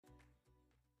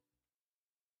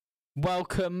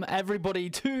Welcome everybody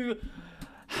to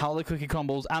How the Cookie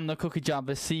Crumbles and the Cookie Jar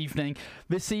this evening.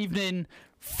 This evening,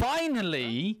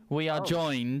 finally, we are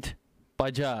joined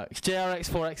by Jerks.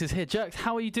 JRX4X is here. Jerks,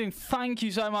 how are you doing? Thank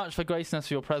you so much for gracing us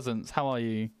with your presence. How are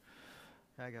you?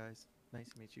 Hi guys, nice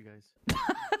to meet you guys.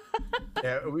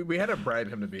 Yeah, we had to bribe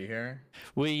him to be here.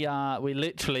 We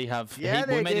literally have. Yeah,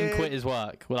 we they made him did. quit his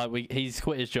work. He's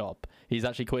quit his job. He's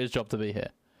actually quit his job to be here.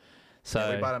 So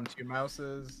Yeah, we bought him 2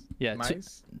 mouses. yeah,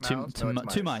 mice? two Mouse? No,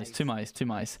 it's mice.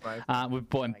 Mice. We've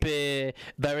bought him beer.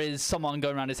 There is someone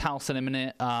going around his house in a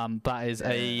minute. That is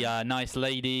a nice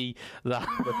lady. That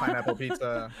With pineapple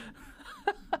pizza.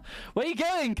 Where are you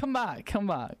going? Come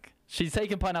back. She's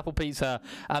taking pineapple pizza,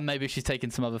 and maybe she's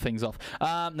taking some other things off.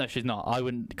 No, she's not. I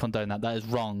wouldn't condone that. That is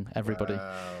wrong, everybody.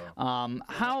 Wow.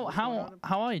 How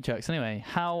are you, Jerks? Anyway,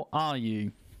 how are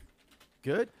you?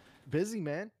 Good, busy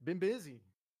man, been busy.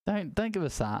 Don't give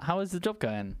us that. How is the job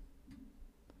going?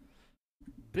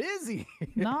 Busy.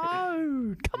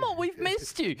 No, come on, we've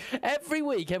missed you every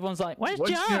week. Everyone's like, "Where's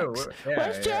What's Jerks? new?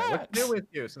 Where's Jerks?" What's new with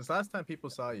you? Since last time people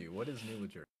saw you, what is new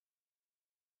with your...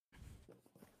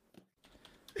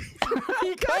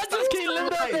 You can't just keep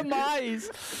living up the mice.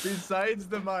 Besides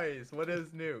the mice, what is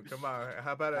new? Come on.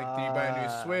 How about did you buy a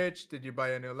new Switch? Did you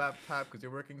buy a new laptop because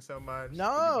you're working so much? Did you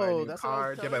buy a No, new that's what I car?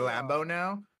 was Do you have a telling Lambo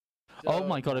now? Oh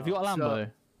my God, have you got a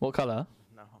Lambo? What color?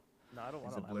 No, I don't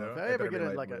want Is a it Lambo. blue? If I It ever better be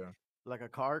get light a blue. like a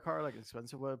car, like an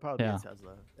expensive one, probably Yeah. a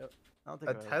Tesla. Yep. I don't think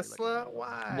A I'd ever get, like, Tesla?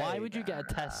 Why? Why would you get a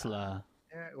Tesla?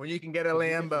 Yeah, when you can get a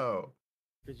Lambo.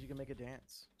 Because you can make it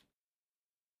dance.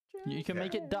 You can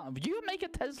make it dance. You can make a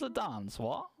Tesla dance.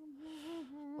 What?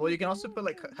 Well, you can also put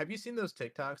like, have you seen those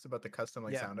TikToks about the custom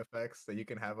like Yeah. sound effects that you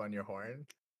can have on your horn?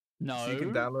 No. So you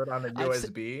can download on a I've se-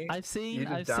 USB. I've seen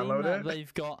just that download it?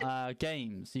 they've got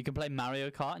games. You can play Mario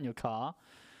Kart in your car.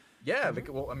 Yeah,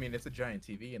 well, I mean, it's a giant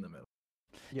TV in the middle.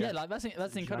 Yeah, like that's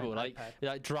Giant incredible. Like iPad.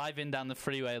 you're like driving down the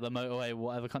freeway or the motorway,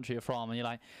 whatever country you're from, and you're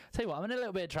like, tell you what, I'm in a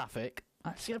little bit of traffic.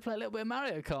 I'm just gonna play a little bit of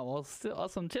Mario Kart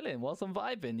whilst I'm chilling, whilst I'm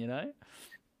vibing, you know?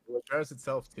 Well, it drives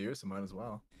itself too, so might as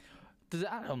well. Does it?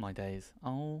 Oh my days.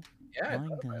 Oh Yeah, my I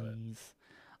thought about it.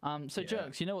 days. So Yeah.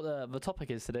 Jerks, you know what the topic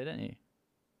is today, don't you?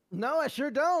 No, I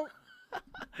sure don't.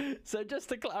 So just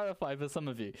to clarify for some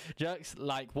of you, Jerks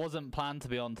wasn't planned to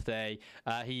be on today.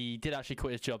 He did actually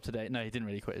quit his job today. No, he didn't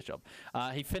really quit his job.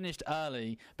 He finished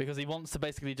early because he wants to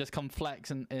basically just come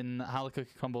flex in How the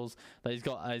Cookie Crumbles that he's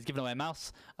got. He's giving away a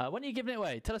mouse. When are you giving it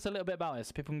away? Tell us a little bit about it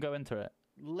so people can go into it.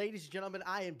 Ladies and gentlemen,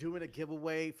 I am doing a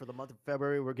giveaway for the month of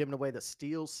February. We're giving away the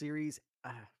Steel Series.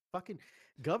 Fucking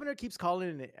Governor keeps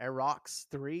calling it Aerox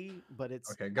 3, but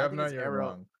it's Okay, I think Governor, it's you're Aero.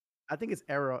 wrong. I think it's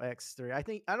Aero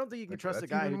X3. I don't think you can Okay, trust a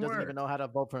that's guy who even doesn't even worse. know how to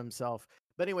vote for himself.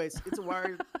 But anyways, it's a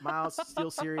wired mouse,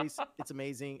 Steel Series. It's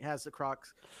amazing. It has the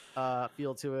Crocs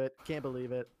feel to it. Can't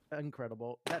believe it.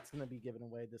 Incredible. That's gonna be given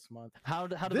away this month. How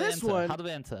do they This enter? one- How do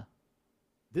they enter?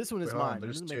 This one is Wait, hold on, mine.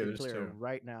 there's Let me two, make it there's clear two.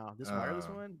 right now. This wireless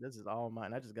Uh, one, this is all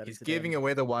mine. I just got it He's today. giving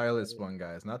away the wireless one,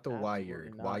 guys, not the Absolutely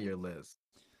wired. not. Wireless.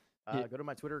 Yeah. Go to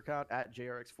my Twitter account at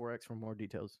JRX4X for more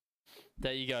details.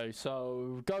 There you go.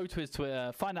 So go to his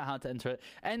Twitter, find out how to enter it.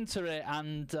 Enter it,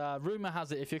 and rumor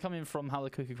has it, if you're coming from How the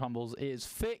Cookie Crumbles, it is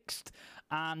fixed,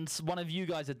 and one of you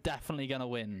guys are definitely gonna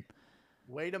win.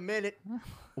 Wait a minute.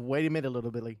 Wait a minute,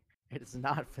 little Billy. It is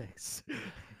not fixed.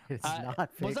 It's not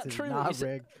fixed. Was that It's true? What not you said-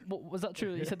 rigged. Was that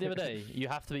true? What you said the other day. You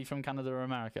have to be from Canada or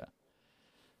America.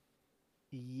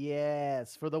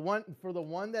 Yes, for the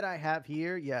one that I have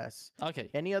here, yes. Okay.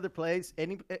 Any other place,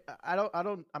 I'm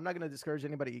not gonna discourage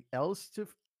anybody else to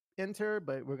enter,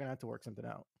 but we're gonna have to work something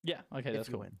out. Yeah. Okay. if That's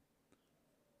you cool. win.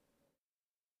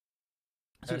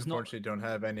 So it's not. Unfortunately, don't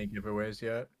have any giveaways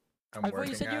yet. I'm I thought you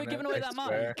working said you were on giving it, away I that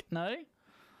swear. mic. No.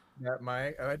 That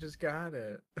mic? I just got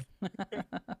it.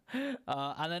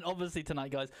 And then obviously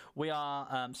tonight, guys, we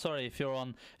are. Sorry if you're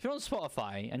on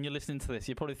Spotify and you're listening to this,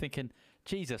 you're probably thinking,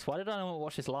 Jesus, why did I not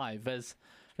watch this live? There's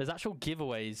actual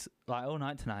giveaways like all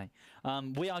night tonight.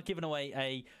 We are giving away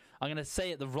a. I'm gonna say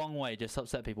it the wrong way, just to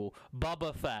upset people.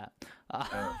 Bubba Fett.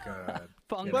 Oh god.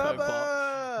 Funko You Pop. know.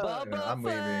 Bubba! Bubba I'm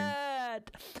leaving.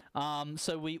 Fett.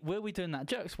 So will we doing that?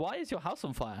 Jerks, why is your house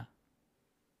on fire?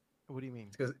 What do you mean?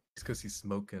 It's because he's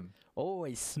smoking. Oh,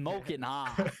 he's smoking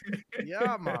hard.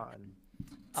 Yeah, man.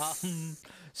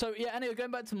 So yeah. Anyway,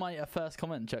 going back to my first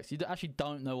comment, Jerks, you actually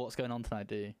don't know what's going on tonight,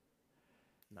 do you?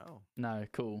 No. No,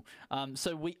 cool.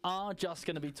 So we are just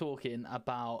going to be talking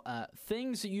about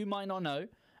things that you might not know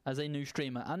as a new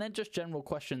streamer, and then just general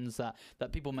questions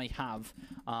that people may have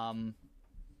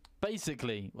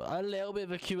basically a little bit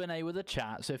of a Q&A with a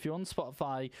chat. So if you're on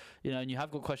Spotify, and you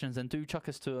have got questions, then do chuck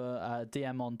us to a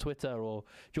DM on Twitter or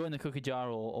join the cookie jar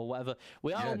or whatever.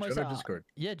 We are almost join at our Discord.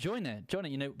 Yeah, join it.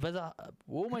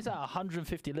 We're almost at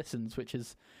 150 listens, which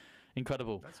is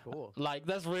incredible. That's cool. Like,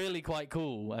 that's really quite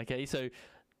cool. Okay, so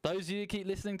those of you who keep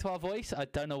listening to our voice, I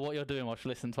don't know what you're doing whilst you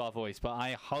listen to our voice, but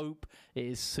I hope it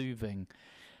is soothing.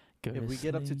 If we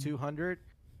get up to 200,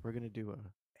 we're gonna do a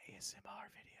ASMR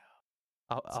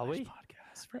video. Are we?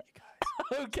 Podcast for you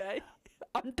guys. Okay,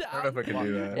 I'm down. I don't know if I can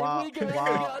do that. If we get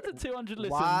up to 200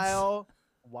 listens.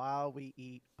 While we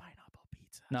eat pineapple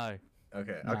pizza. No,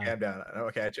 Okay, No. okay, I'm down.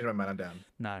 Okay, I changed my mind. I'm down.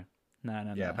 no.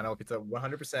 Yeah, pineapple pizza,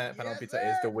 100%. Pineapple pizza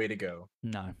is the way to go.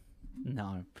 No.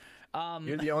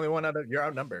 You're the only one you're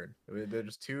outnumbered.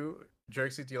 There's two.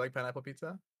 Jerksy, do you like pineapple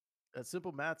pizza?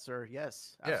 Simple math, sir.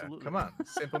 Yes, Yeah, absolutely. come on,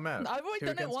 simple math. I've already Two done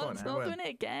it against one, once. I Not win. doing it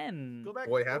again. Go back.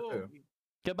 Well, you to have school. to.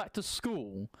 Go back to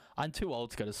school. I'm too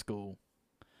old to go to school.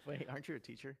 Wait, aren't you a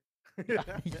teacher?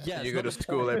 Yeah, You go to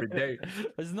school every day.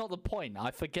 It's not the point.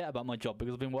 I forget about my job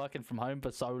because I've been working from home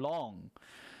for so long.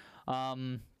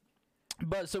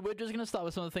 But so we're just going to start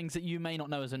with some of the things that you may not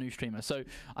know as a new streamer. So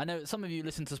I know some of you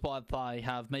listen to Spotify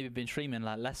have maybe been streaming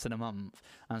like less than a month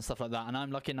and stuff like that. And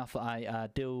I'm lucky enough that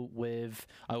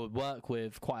I would work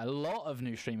with quite a lot of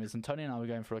new streamers. And Tony and I were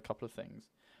going through a couple of things.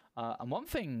 And one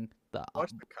thing that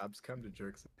Watch the cops come to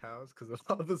Jerks' house because of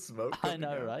all the smoke. I coming know,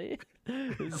 out. right?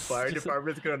 The It's fire just-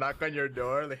 department's gonna knock on your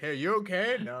door. Like, hey, you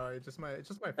okay? No, it's just my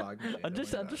fog. machine, I'm don't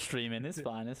just worry about it." streaming. It's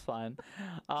fine. It's fine.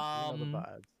 You know the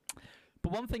vibes.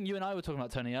 But one thing you and I were talking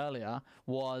about, Tony, earlier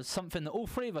was something that all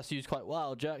three of us use quite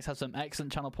well. Jerks has some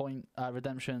excellent channel point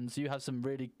redemptions. You have some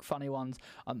really funny ones.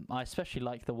 I especially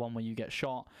like the one where you get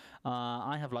shot.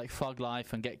 I have like Thug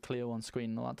Life and Get Clear on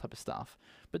screen and all that type of stuff.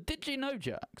 But did you know,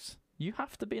 Jerks, you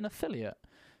have to be an affiliate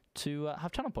to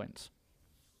have channel points?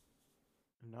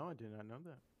 No, I did not know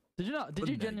that. Did you not? Did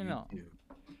you genuinely not? do.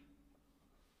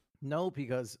 No,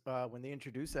 because when they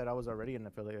introduced that, I was already an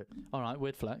affiliate. All right,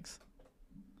 weird flex.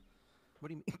 What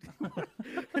do you mean?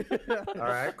 All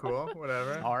right, cool,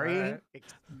 whatever. Sorry. All right.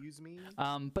 Excuse me.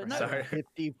 But no, Sorry.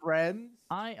 50 friends.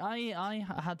 I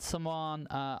had someone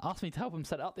ask me to help him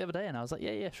set it up the other day, and I was like,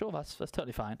 yeah, sure, that's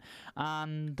totally fine.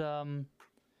 And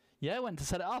I went to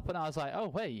set it up, and I was like, oh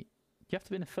wait, you have to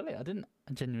be an affiliate.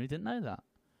 I genuinely didn't know that.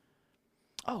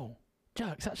 Oh,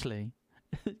 Jerks, actually,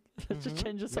 let's just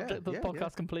change the subject of the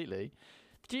podcast completely.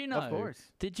 Did you know? Of course.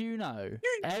 Did you know?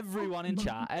 Everyone in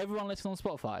chat, everyone listening on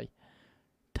Spotify,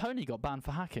 Tony got banned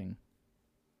for hacking.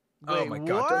 Oh Wait, my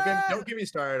god! what? Don't get me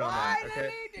started on Why that.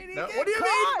 Okay. did he No, get what do you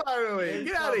caught? mean finally?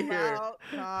 Get out of It's here! about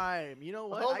time. You know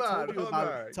what? Hold I told on, you hold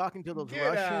about on. talking to those Get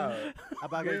Russians, out.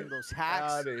 about Get getting those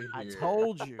hacks. outta I here.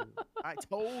 told you. I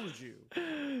told you.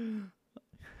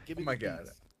 Give me Oh my the god.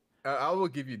 deets. I will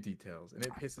give you details, and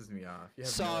it pisses me off. You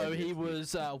have no So idea. he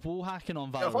was wall hacking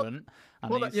on hold- Valorant.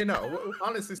 And Hold on, he's-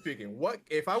 honestly speaking, what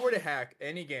if I were to hack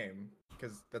any game?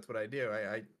 Because that's what I do.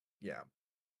 Yeah.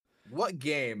 What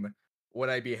game would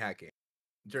I be hacking?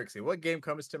 Jerksy, what game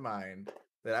comes to mind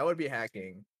that I would be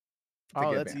hacking? to Oh,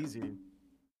 get that's banned? easy.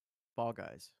 Fall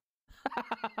Guys.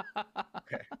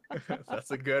 Okay,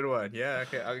 that's a good one. Yeah,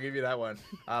 okay, I'll give you that one.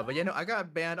 But I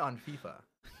got banned on FIFA.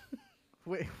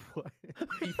 Wait, what?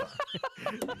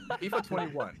 FIFA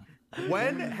 21.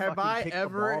 When You have fucking I kick the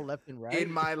ever ball left and right?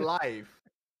 in my life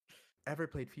ever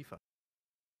played FIFA?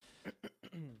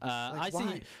 Like,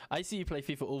 why? I see you play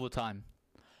FIFA all the time.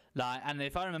 Like, and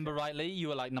if I remember rightly, you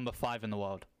were like number 5 in the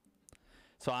world.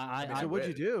 So So what'd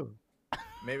you do?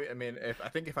 Maybe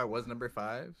if I was number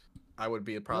 5, I would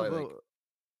be probably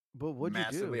But what'd you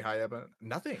massively do? high up.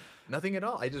 Nothing at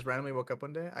all. I just randomly woke up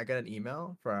one day. I got an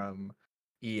email from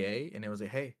EA, and it was like,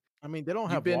 "Hey, I mean, they don't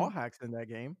You've have been- wall hacks in that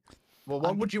game. well,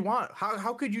 what would you want?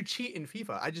 How could you cheat in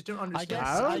FIFA? I just don't understand. guess-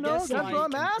 I don't know. guess, That's like, what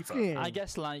I'm in FIFA. asking. I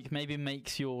guess like maybe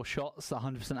makes your shots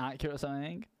 100% accurate or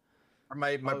something. Or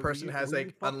my Oh, were person you- has were you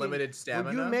like fucking- unlimited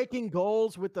stamina. Were you making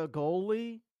goals with the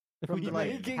goalie? Were From you like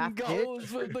making half pitch?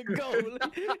 goals with the goal?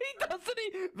 He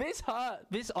doesn't.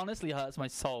 This honestly hurts my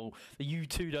soul that you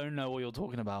two don't know what you're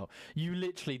talking about. You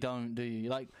literally don't, do you?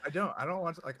 Like, I don't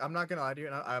watch. Like, I'm not gonna lie to you.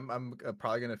 And I'm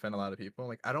probably gonna offend a lot of people.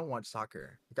 Like, I don't watch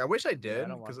soccer. Like, I wish I did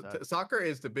don't watch because that. soccer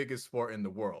is the biggest sport in the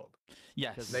world.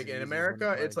 yes. Like It's in easy one to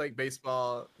America, play. it's like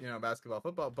baseball, basketball,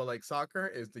 football. But like soccer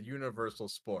is the universal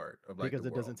sport of like Because the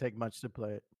it doesn't world. take much to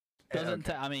play it. Doesn't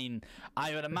okay. I mean,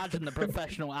 I would imagine the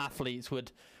professional athletes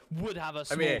would have a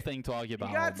small thing to argue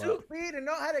about. but- feet and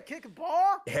know how to kick a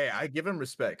ball? Hey, I give them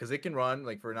respect because they can run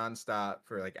like for nonstop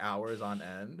for like hours on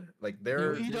end. Like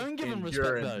they're You don't give them respect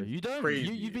endurance though. is You don't.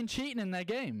 crazy. You've been cheating in their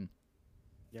game.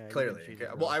 Yeah, you Clearly. cheated,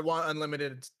 Okay. bro. Well, I want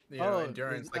unlimited,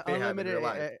 endurance like they have in real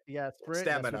life. Yeah, sprint.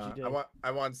 Stamina. That's what you did.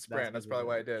 I want sprint. That's what you probably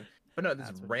why I did. But no, this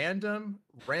That's what you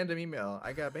random email.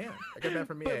 I got banned. I got banned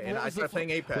from EA, But and what I was the started playing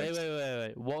Apex.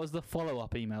 Wait. What was the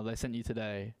follow-up email they sent you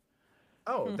today?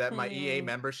 Oh, that my EA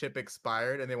membership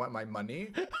expired and they want my money?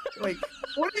 Like,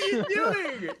 what are you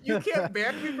doing? You can't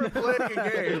ban me for playing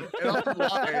a game and I'm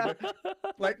blind.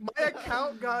 Like, my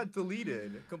account got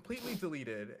deleted, completely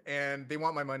deleted, and they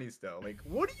want my money still. Like,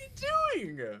 what are you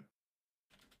doing?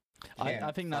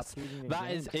 I think Stop that's cheating in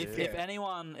that is games, if dude.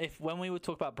 anyone when we would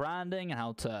talk about branding and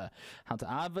how to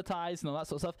advertise and all that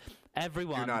sort of stuff,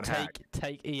 everyone not hack.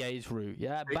 take EA's route.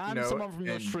 Yeah, Take ban note someone from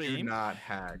your and do stream, not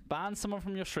hack. ban someone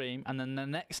from your stream, and then the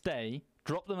next day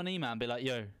drop them an email and be like,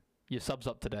 "Yo, your sub's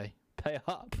up today. Pay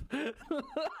up."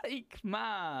 Like,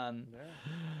 man. Yeah.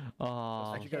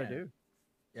 Oh, That's what you gotta do.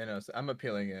 You know, so I'm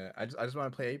appealing it. I just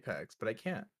want to play Apex, but I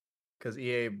can't. Because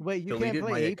EA Wait, you can't deleted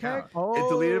play my Apex? account. It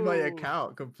deleted my Oh.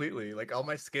 account completely. Like all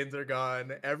my skins are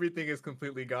gone. Everything is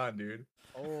completely gone, dude.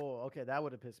 Oh, okay, that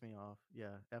would have pissed me off. Yeah,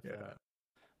 F Yeah. that.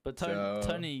 but So-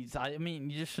 Tony's. I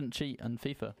mean, you just shouldn't cheat on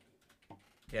FIFA.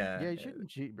 Yeah. Yeah, you shouldn't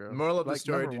cheat, bro. Moral of the Like,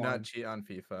 story: number do one. not cheat on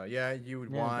FIFA. Yeah, you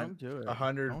would Yeah, want don't do it.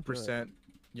 100%.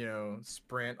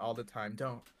 Sprint all the time.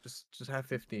 Don't just have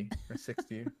 50 or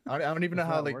 60. I don't even know It's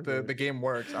how not like worth the it. game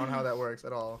works. I don't know how that works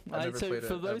at all. I've never So played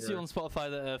for it those of you ever. on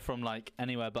Spotify that are from like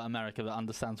anywhere but America that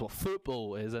understands what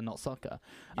football is and not soccer,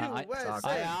 I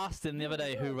asked him the other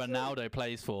day who Ronaldo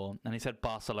plays for, and he said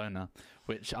Barcelona,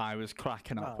 which I was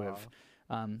cracking up with.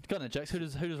 Go on then, Jax. Who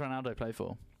does Ronaldo play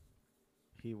for?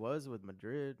 He was with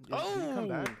Madrid. Did he come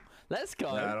back? Let's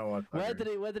go. Yeah, I don't want Where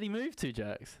did he move to,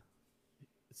 Jax?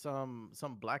 Some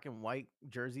black and white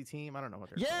jersey team. I don't know what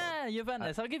they're Yeah,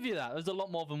 Juventus. I'll give you that. It was a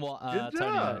lot more than what Good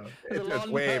Tony had. job. It was a It's lot,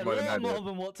 way a more than lot I more did.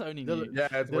 than what Tony They knew. look- Yeah,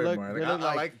 it's They way look, more. they Like, look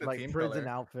I like the team prison color.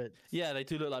 outfits. Yeah, they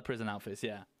do look like prison outfits.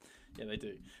 Yeah, they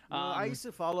do. I used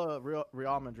to follow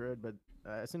Real Madrid, but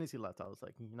as soon as he left, I was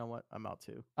like, you know what? I'm out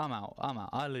too. I'm out.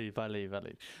 I leave. But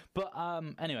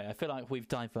anyway, I feel like we've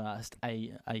diversed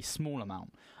a small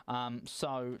amount.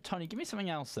 So Tony, give me something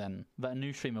else then that a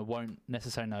new streamer won't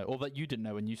necessarily know, or that you didn't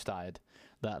know when you started,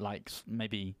 that like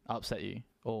maybe upset you,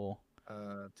 or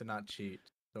To not cheat.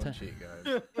 Don't cheat,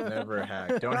 guys. Never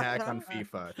hack. Don't hack on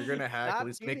FIFA. If you're gonna hack, Stop at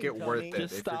least make cheating, it worth Tony. it. just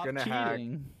If you're stop gonna hack,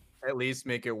 cheating. at least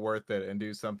make it worth it and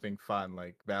do something fun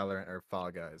like Valorant or Fall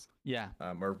Guys. Yeah.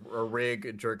 Or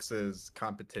rig Jerks'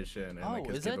 competition and like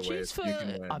his is there giveaways. cheats for? You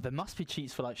can win. There must be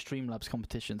cheats for like Streamlabs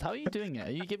competitions. How are you doing it?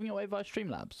 Are you giving it away via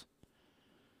Streamlabs?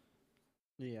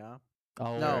 Yeah.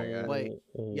 Oh No, wait.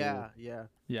 oh. Yeah.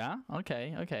 Yeah.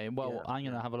 Okay. Well, Yeah, I'm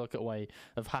gonna have a look at a way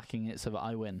of hacking it so that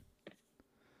I win.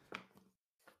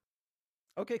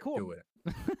 Okay, cool. Do it.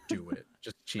 Do it.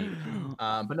 Just cheat.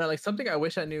 But no, like something I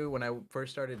wish I knew when I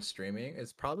first started streaming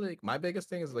is probably like, my biggest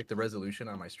thing is like the resolution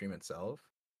on my stream itself.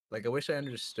 Like I wish I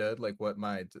understood like what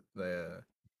the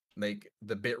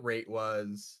bit rate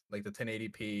was, like the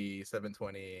 1080p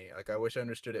 720. Like I wish I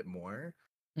understood it more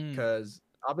Mm. because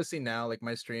obviously now like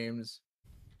my streams,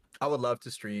 I would love to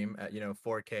stream at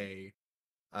 4K,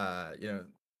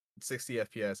 60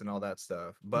 FPS and all that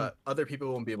stuff, but other people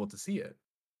won't be able to see it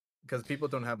because people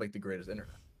don't have like the greatest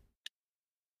internet.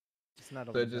 It's not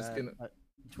So only just that, gonna-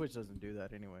 Twitch doesn't do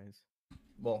that anyways.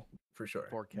 Well, for sure.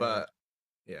 4K. But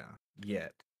yeah,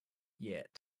 yet.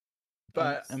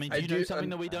 But I mean, do you know something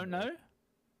that we don't know?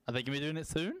 Are they gonna be doing it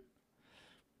soon?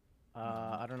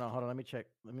 I don't know. Hold on. Let me check.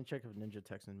 Let me check if Ninja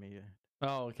texted me.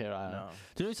 Oh, okay, right. No.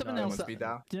 Do you know something No, else? it must be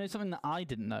down. Do you know something that I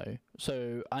didn't know?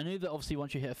 So I knew that obviously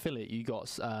once you hit affiliate, you got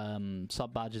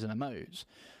sub badges and emotes.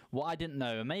 What I didn't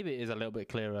know, and maybe it is a little bit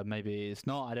clearer, maybe it's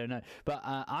not, I don't know. But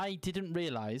I didn't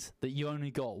realize that you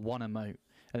only got one emote,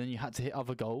 and then you had to hit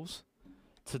other goals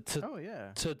Oh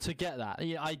yeah. to get that.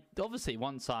 Yeah, I obviously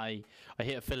once I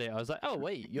hit affiliate, I was like, oh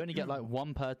wait, you only get like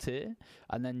one per tier,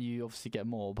 and then you obviously get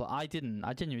more. But I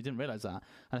genuinely didn't realize that.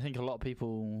 And I think a lot of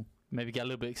people maybe get a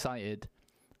little bit excited.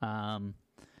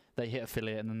 They hit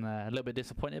affiliate and then they're a little bit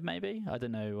disappointed. Maybe I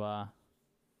don't know.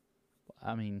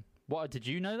 I mean, what did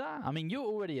you know that? I mean, you were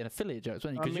already an affiliate, Jokes,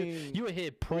 weren't you? Because you were here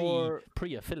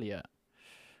pre affiliate.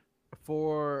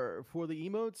 For the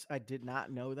emotes, I did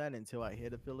not know that until I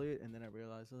hit affiliate, and then I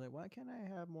realized I was like, why can't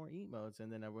I have more emotes?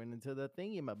 And then I went into the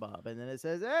thingamabob, and then it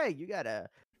says, hey, you gotta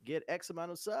get X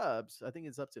amount of subs. I think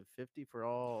it's up to 50 for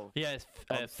all. Yeah, it's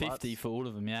all the 50 slots. for all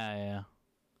of them. Yeah.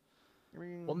 I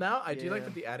mean, Well, now I do like yeah.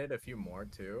 that they added a few more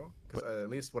too, because at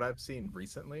least what I've seen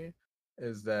recently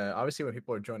is that obviously when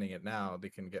people are joining it now, they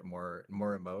can get more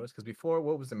emotes. Because before,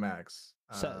 what was the max?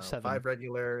 7. 5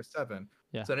 regular, 7.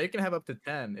 Yeah. So now you can have up to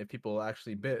 10 if people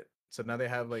actually bid. So now they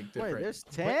have like different. Wait, there's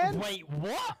 10? Wait,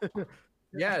 what?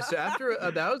 Yeah, so after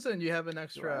 1,000, you have an I have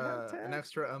extra 10?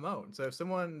 emote. So if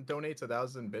someone donates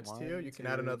 1,000 bits to you, you can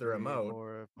add 1, 2, another 3, emote.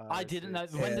 4, I 5, didn't know.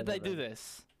 6, When did they do 7.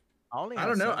 this? I only I have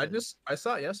don't know. 7. I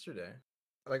saw it yesterday.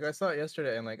 Like I saw it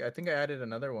yesterday, and like I think I added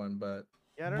another one, but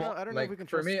Yeah, I don't know. What- I don't know if we like can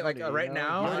for trust me, like Tony, you right know?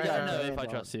 now, He I already don't got know if banned I on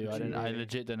trust you. I cheating.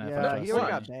 legit don't know if I Yeah, trust he you. already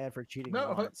Why? got banned for cheating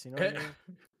No, once. You know what I mean?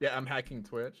 yeah, I'm hacking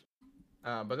Twitch.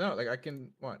 But no, like I can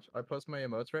watch. I post my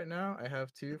emotes right now. I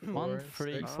have 2, 1, 4,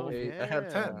 3, 6, 4. 8. I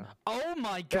have 10. yeah. Oh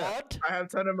my Yeah, god! I have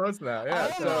 10 emotes now. Yeah,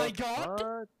 Oh so my god!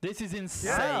 What? This is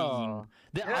insane. Yeah.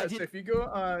 yeah, I so did. if you go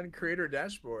on creator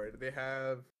dashboard, they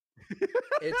have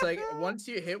it's like once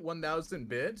you hit 1,000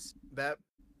 bits, that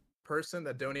person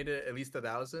that donated at least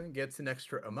 1,000 gets an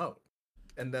extra emote.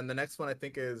 And then the next one I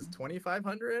think is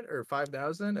 2,500 or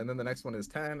 5,000, and then the next one is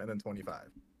 10, and then 25.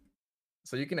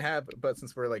 So you can have, but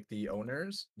since we're like the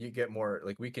owners, you get more.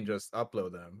 Like we can just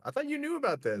upload them. I thought you knew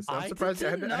about this. I'm surprised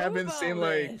I didn't haven't know seen about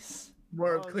like this.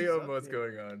 more Oh, Cleo these modes updates.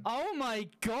 going on. Oh my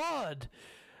god!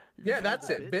 Yeah, that's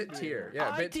the it. bit Bit tier. tier.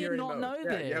 Yeah, I bit did tier not emotes. know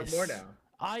Yeah, you have more this. now.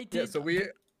 I Yeah, did. so we.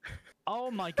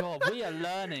 Oh my god, we are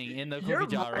learning in the Your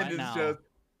cookie jar mind right is now. just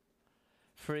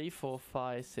 3, 4,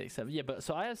 5, 6, 7. Yeah, but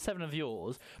so I have 7 of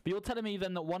yours. But you're telling me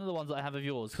then that one of the ones that I have of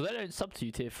yours, because I don't sub to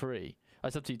you tier 3. I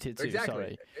sub to you tier 2. exactly.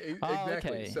 Sorry. Oh,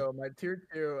 Exactly. okay. So my tier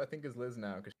 2, I think, is Liz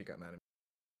now because she got mad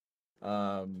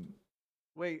at me.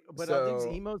 Wait, but are So-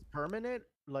 these emotes permanent?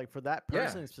 Like for that Yeah.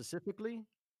 person specifically?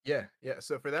 Yeah.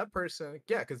 So for that person,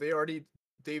 yeah, because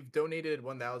they've donated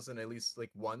 1,000 at least like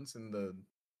once in the,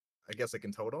 I guess like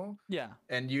in total, Yeah.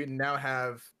 and you now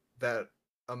have that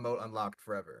emote unlocked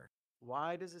forever.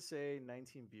 Why does it say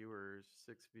 19 viewers,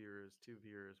 6 viewers, 2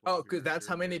 viewers? Oh, 1 because viewer, that's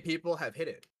 0 how many viewers? people have hit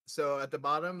it. So at the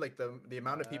bottom, like the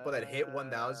amount of people that hit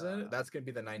 1,000, Ah. that's gonna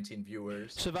be the 19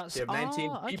 viewers. So that's. You have 19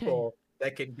 Ah, okay. people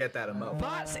that can get that emote.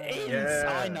 That's ins.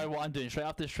 Yeah. I know what I'm doing straight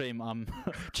after the stream.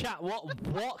 Chat.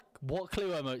 What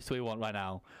clue emotes do we want right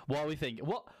now? What are we thinking?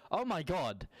 What? Oh my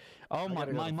god. Oh my.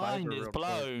 gotta go My to mind Fiverr is real quick.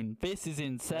 blown. This is I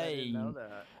didn't know insane.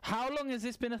 that. How long has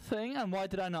this been a thing, and why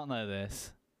did I not know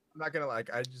this? I'm not gonna like.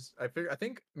 I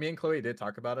think me and Chloe did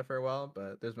talk about it for a while,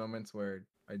 but there's moments where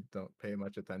I don't pay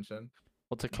much attention.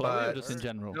 What to Chloe or But- just in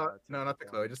general? No, That's no, not the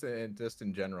yeah. Chloe. Just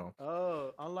in general.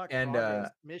 Oh, unlock And,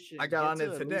 progress mission. I got Get on to it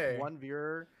at least today. 1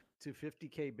 viewer to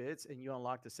 50k bits, and you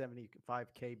unlock the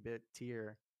 75k bit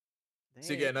tier.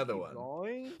 So you Dang, get another keep one.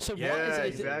 Going? So Yeah, what is it?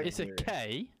 It's a exactly.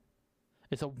 K.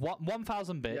 It's a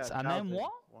 1,000 bits, Yeah, and then 1,000.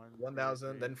 what?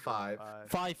 1,000, then 5.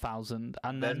 5,000,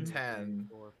 and Then then 10.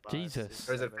 Jesus.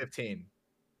 Or is it 15?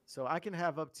 So I can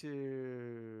have up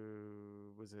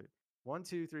to, was it 1,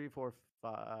 2, 3, 4,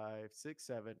 5, 6,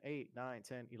 7, 8, 9,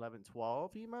 10, 11,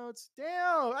 12 emotes?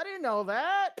 Damn, I didn't know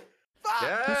that. Fuck!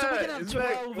 Yeah. So we can have isn't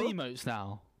that 12 cool? emotes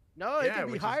now. No, it Yeah, can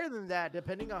be which is- higher than that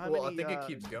depending on how Well, I many think it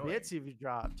keeps going. bits you've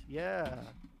dropped. Yeah.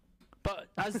 But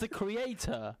as the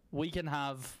creator, we can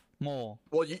have more.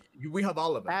 Well, we have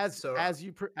all of them. As so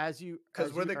you because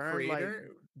as we're you the earn, creator.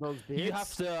 like, those bits, You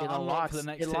have to it unlock unlocks the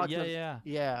next it unlocks yeah, them- yeah.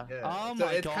 yeah. Yeah. Oh so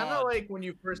my it's kind God. of like when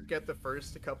you first get the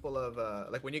first couple of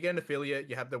like when you get an affiliate,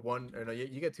 you have the one or no,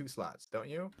 you get 2 slots, don't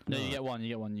you? No, No. you get one, you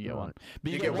get one, you get No. one.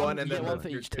 But You get one you and get then one the for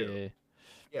tier each 2. tier.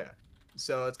 Yeah.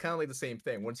 So it's kind of like the same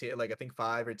thing. Once you hit like I think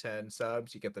 5 or 10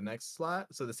 subs, you get the next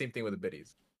slot. So the same thing with the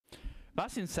biddies.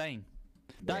 That's insane.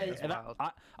 That Yeah. is, That's that,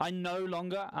 wild. I no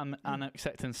longer am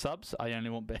accepting subs. I only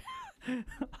want bit.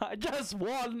 I just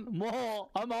want more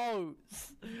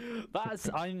emotes. That's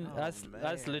Oh, that's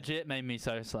man. legit made me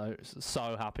so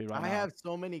happy right I now. have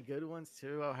so many good ones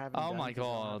too. I haven't. Oh done my it 'cause I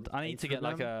don't have god! the I need space to for get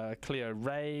like them. a Cleo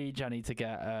Rage. I need to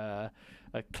get a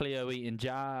Cleo eating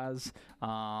Jazz.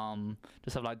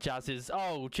 Just have like Jazz's.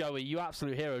 Oh, Joey, you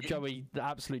absolute hero. Joey,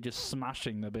 absolutely just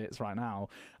smashing the bits right now.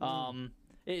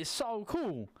 It is so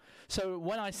cool. So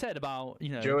when I said about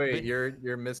Joey, bit-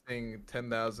 you're missing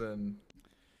 10,000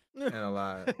 and a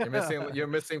lot. You're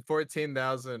missing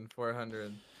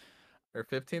 14,400 or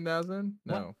 15,000?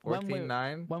 No, when we-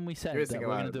 14,900. when we said missing that a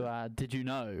we're lot gonna of do it. our Did You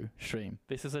Know stream,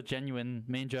 this is a genuine.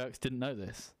 Me and Jerks didn't know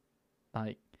this.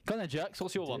 Like, go on then, Jerks.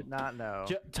 What's your one? Did not know.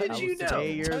 Did I you was know?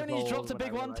 8 years Tony's dropped old a when I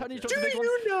big one. realized Tony's it. dropped a big one.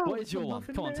 know? What is your the one?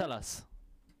 Muffin Come on, Man? tell us.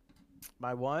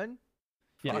 My one?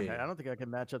 Yeah. Fuck, Yeah. I don't think I can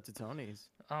match up to Tony's.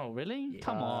 Oh, really?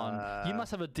 Come on. You Uh,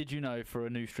 must have a Did You Know for a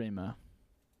new streamer.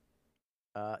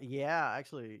 Yeah,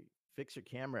 actually, fix your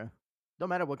camera. Don't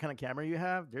matter what kind of camera you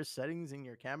have. There's settings in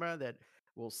your camera that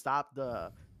will stop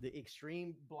the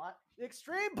extreme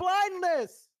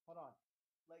blindness. Hold on,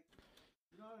 like,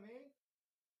 you know what I mean?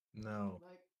 No.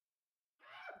 Like,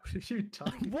 What are you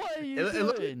talking? What are you It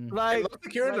look- doing? It like, looks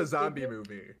like you're in a like, zombie it-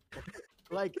 movie.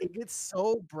 like it gets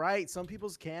so bright. Some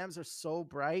people's cams are so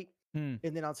bright, Hmm.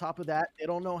 and then on top of that, they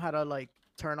don't know how to like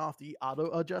turn off the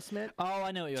auto adjustment. Oh,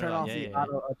 I know what you're Turn on. off Yeah, the yeah, yeah.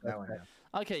 auto That one, adjustment.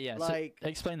 Okay, yeah. Like- so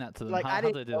explain that to them. Like how I do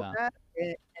didn't they do know that?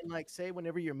 that, and like say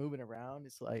whenever you're moving around,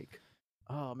 it's like,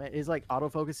 oh man, it's like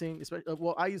autofocusing. Especially,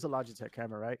 well, I use a Logitech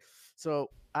camera, right? So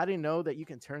I didn't know that you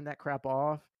can turn that crap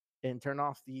off and turn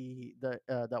off the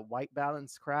white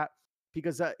balance crap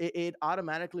because it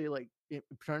automatically like it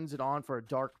turns it on for a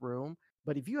dark room.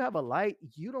 But if you have a light,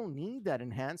 you don't need that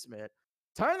enhancement.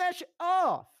 Turn that shit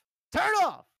off. Turn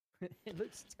off. It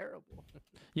looks terrible.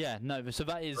 Yeah, no. So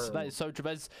that is so true.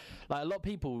 There's like a lot of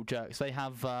people, jerks. They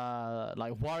have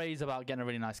like worries about getting a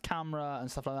really nice camera and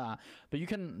stuff like that. But you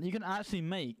can actually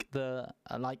make the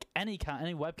like any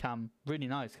webcam really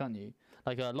nice, can't you?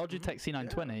 Like a Logitech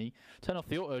C920, turn off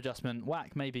the auto adjustment,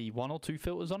 whack maybe 1 or 2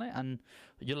 filters on it, and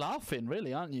you're laughing,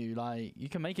 really, aren't you? Like you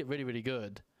can make it really, really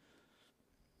good.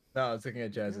 No, I was looking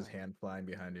at Jazz's hand flying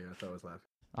behind you. I thought I was laughing.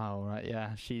 Oh right,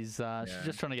 yeah. She's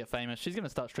just trying to get famous. She's gonna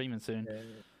start streaming soon. Yeah,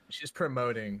 she's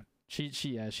promoting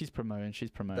She's promoting.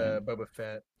 She's promoting. the Boba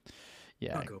Fett.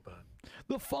 Yeah. Funko Pop.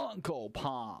 The Funko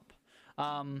Pop.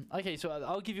 Okay, so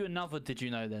I'll give you another did you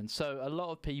know then. So a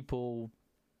lot of people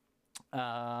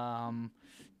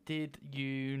did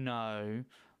you know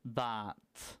that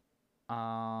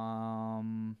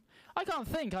I can't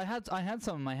think. I had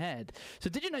some in my head. So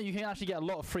did you know you can actually get a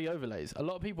lot of free overlays? A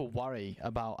lot of people worry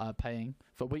about paying.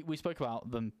 For we spoke about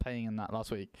them paying in that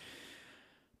last week.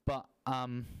 But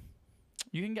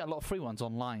you can get a lot of free ones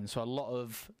online. So a lot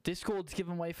of Discord's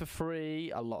given away for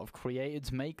free. A lot of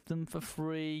creators make them for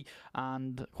free.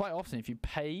 And quite often, if you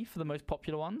pay for the most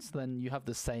popular ones, then you have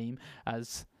the same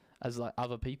as like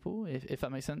other people, if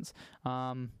that makes sense.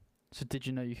 So did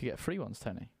you know you could get free ones,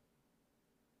 Tony?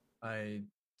 I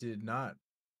did not.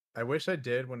 I wish I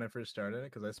did when I first started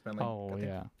it because I spent like I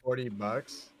think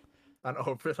 $40 on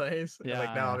overlays. And,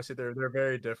 like now, obviously they're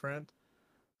very different.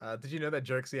 Did you know that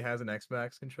Jerksy has an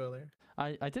Xbox controller?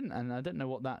 I didn't, and I don't know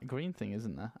what that green thing is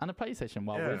in there, and a PlayStation.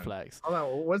 Well, with Flex. Hold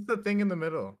on, what's the thing in the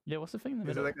middle? Yeah, what's the thing in the Is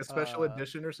middle? it like a special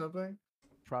edition or something?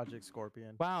 Project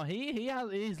Scorpion. Wow,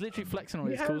 he's literally flexing all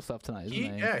his cool stuff tonight, isn't he?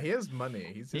 Yeah, he has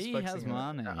money. He's just He flexing has it.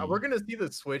 money. We're gonna see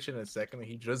the Switch in a second that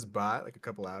he just bought like a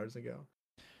couple hours ago.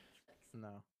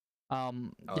 No.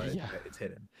 Yeah. It's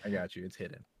hidden. I got you. It's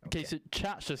hidden. Okay, so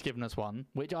chat's just given us one,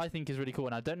 which I think is really cool,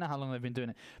 and I don't know how long they've been doing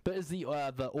it, but it's the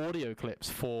audio clips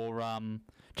for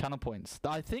channel points.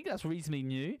 I think that's reasonably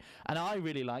new, and I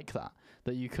really like that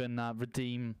you can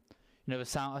redeem, you know, a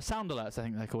sound alerts. I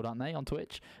think they're called, aren't they, on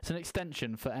Twitch? It's an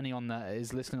extension for anyone that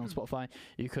is listening on Spotify.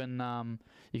 You can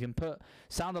put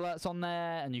sound alerts on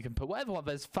there, and you can put whatever one.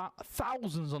 There's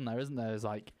thousands on there, isn't there? There's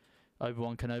like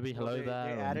Obi-Wan Kenobi, hello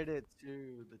there. They added it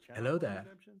to the channel. Hello there.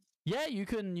 Redemptions. Yeah, you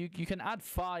can add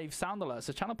 5 sound alerts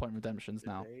to channel point redemptions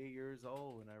now. 8 years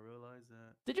old when I realized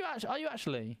that. Did you actually? Are you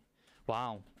actually?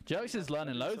 Wow, Jokes is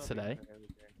learning loads today.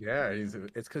 Yeah, it's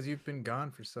because you've been gone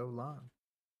for so long.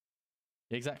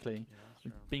 Exactly, Yeah, that's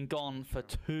true. been gone for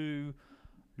too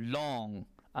long.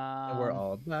 And we're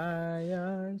all by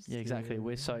ourselves. Yeah, exactly.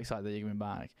 We're so excited that you're coming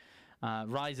back.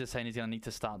 Riser saying he's gonna need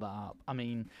to start that up. I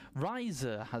mean,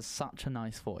 Riser has such a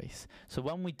nice voice. So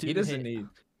when we do, He doesn't need.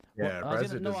 Yeah, I was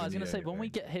Riser gonna doesn't need say when we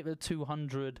anything. get hit with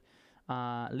 200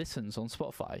 listens on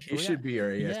Spotify, He should be our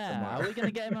ASMR. yeah, are we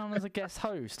gonna get him on as a guest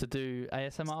host to do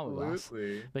ASMR with us?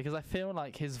 Absolutely. Because I feel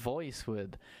like his voice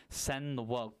would send the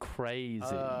world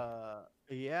crazy.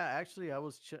 Yeah, actually, I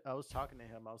was talking to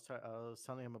him. I was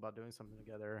telling him about doing something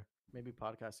together, maybe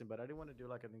podcasting, but I didn't want to do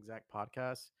like an exact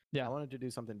podcast. Yeah. I wanted to do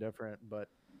something different, but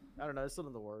I don't know. It's still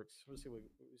in the works. We'll see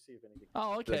if anything.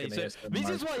 Oh, okay. an So ASMR this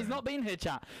is why he's fan. not been here,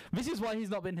 chat. This is why he's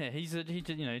not been here. He's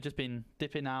just been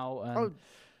dipping out. And... Oh,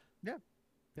 yeah.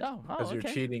 Oh, Because okay.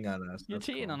 you're cheating on us. You're That's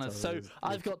cheating cool. on us. So So there's-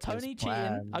 I've got there's Tony cheating.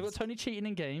 I've got plans. Tony cheating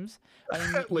in games, and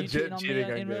you Legit cheating on me cheating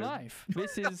on in real games. life.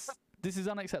 This is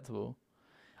unacceptable.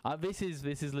 This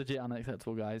is legit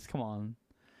unacceptable, guys. Come on,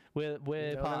 we're know what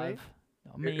I part mean? of.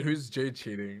 I mean, Who's Jay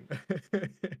cheating?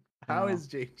 How Oh. is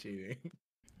Jay cheating?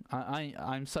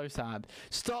 I'm so sad.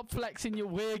 Stop flexing your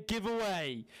weird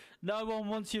giveaway. No one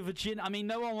wants your vagina. I mean,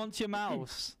 no one wants your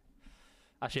mouse.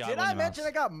 Actually, Did I want I your mention mouse.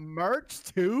 I got merch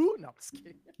too? No, I'm just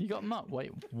kidding. You got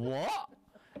Wait, what?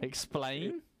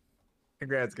 Explain.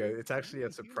 Congrats, guys. It's actually a You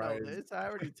know surprise. this. I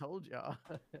already told y'all.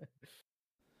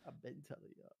 I've been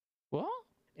telling y'all. What?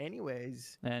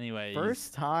 Anyways, Anyways.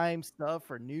 first time stuff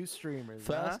for new streamers.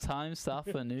 First time stuff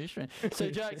for new stream. So,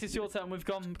 Jax, it's your turn. We've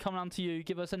come on to you.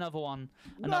 Give us another one.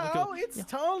 Another No, good. it's Yeah.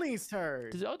 Tony's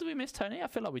turn. Did we miss Tony? I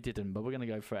feel like we didn't, but we're gonna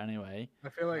go for it anyway. I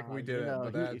feel like we You did it, know,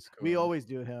 but he- that's cool. we always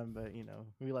do him, but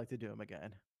we like to do him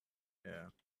again. Yeah.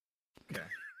 Okay.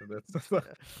 So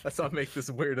let's not make this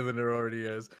weirder than it already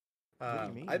is. do you I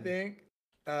mean? think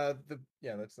That's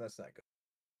not good.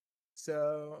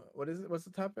 So what is it? What's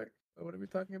the topic? What are we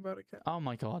talking about again? Oh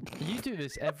my god, you do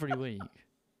this every week.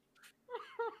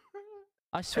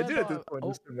 I swear, do at by this point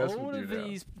just to mess all with of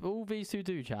you now. all these who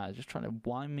do chat, are just trying to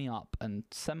wind me up and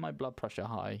send my blood pressure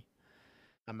high.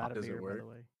 I'm out of Does it beer, by work? the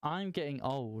way. I'm getting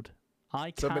old.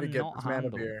 I Somebody get cannot this man a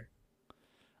handle. beer.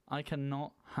 I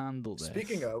cannot handle this.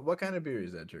 Speaking of, what kind of beer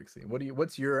is that, Trixie?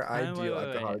 What's your Oh, ideal wait,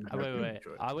 alcoholic wait, beverage wait. of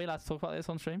choice? Are we allowed to talk about this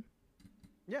on stream?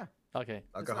 Yeah. Okay. it's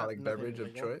not- Alcoholic nothing beverage of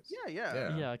illegal. choice? Yeah, yeah.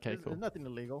 Yeah. Yeah. Okay. There's Cool. nothing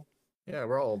illegal. Yeah,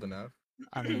 we're all old enough.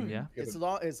 I mean, yeah. You As guys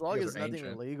long you guys as are nothing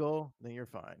ancient. illegal, then you're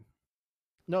fine.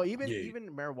 No, even Yeah.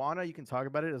 marijuana, you can talk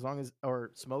about it as long as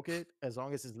or smoke it as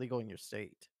long as it's legal in your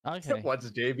state. Okay. Watch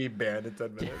JB banned in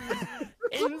 10 minutes.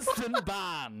 Instant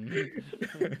ban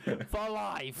for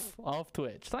life off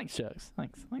Twitch. Thanks, Jerks.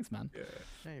 Thanks, man. Yeah.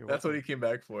 Yeah, you're That's what he came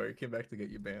back for. He came back to get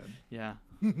you banned. Yeah.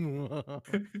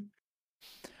 welcome.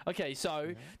 Okay, so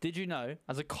Yeah. did you know,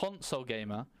 as a console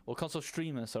gamer or console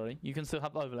streamer, sorry, you can still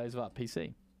have overlays without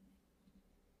PC?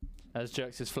 As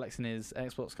Jerks is flexing his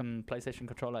Xbox and PlayStation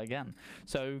controller again.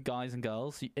 So, guys and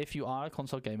girls, if you are a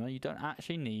console gamer, you don't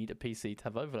actually need a PC to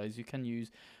have overlays. You can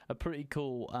use a pretty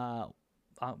cool.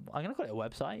 I'm gonna call it a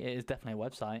website. It is definitely a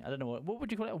website. I don't know what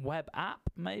would you call it? A web app,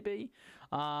 maybe.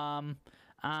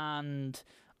 And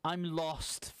I'm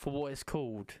lost for what it's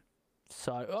called.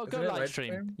 So, go Isn't it Lightstream.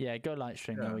 Lightstream? Yeah, go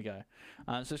Lightstream. Yeah. There we go.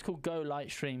 So it's called Go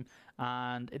Lightstream,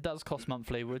 and it does cost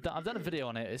monthly. I've done a video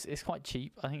on it. It's quite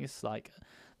cheap. I think it's like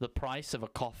the price of a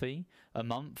coffee a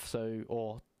month. So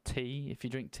or tea if you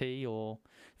drink tea, or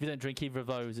if you don't drink either of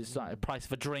those, it's like the price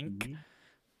of a drink.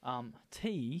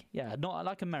 Tea, yeah, not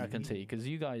like American tea because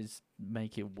you guys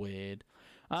make it weird.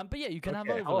 But yeah, you can have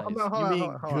Okay, overlays. You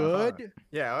mean good?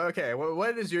 Yeah, okay.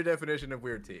 What is your definition of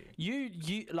weird tea? You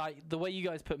like the way you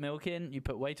guys put milk in. You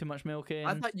put way too much milk in.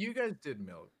 I thought you guys did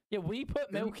milk. Yeah, we put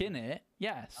Didn't- milk in it.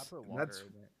 Yes. I put water That's- in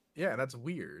it. Yeah, that's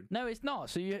weird. No, it's not.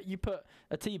 So you put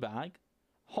a tea bag,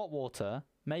 hot water,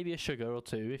 maybe a sugar or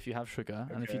two if you have sugar,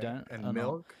 and if you Okay, don't, and or not.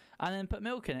 milk. And then put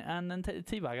milk in it, and then take the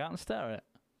tea bag out and stir it.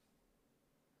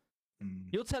 Mm.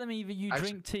 You're telling me that you Actually-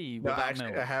 drink tea No, without actually,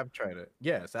 milk? I have tried it.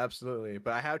 Yes, absolutely.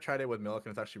 But I have tried it with milk,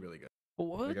 and it's actually really good. Well,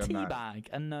 with like, a I'm tea not- bag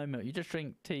and no milk, you just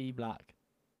drink tea black.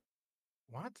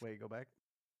 What? Wait, go back.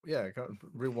 Yeah.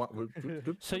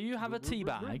 Rewind. So you have a tea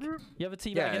bag. You have a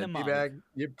tea bag Yeah, in a tea mug. bag.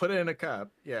 You put it in a cup.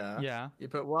 Yeah. Yeah. You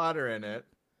put water in it.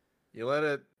 You let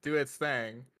it do its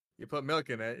thing. You put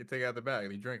milk in it. You take out the bag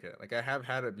and you drink it. Like I have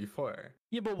had it before.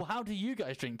 Yeah, but how do you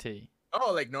guys drink tea?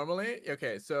 Oh, like normally?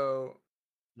 Okay, so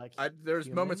Like there's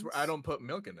moments where I humans? don't put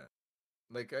milk in it.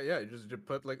 Like yeah, you just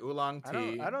put like oolong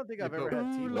tea. I don't think you I've ever put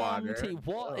had tea Oolong water. tea.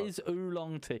 What Oh. is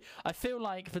oolong tea? I feel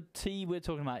like the tea we're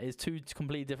talking about is two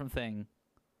completely different thing.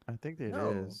 I think it is.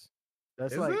 No.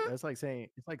 That's Is like it? that's like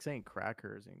saying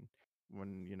crackers and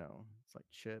when it's like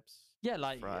chips. Yeah,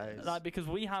 like Fries. because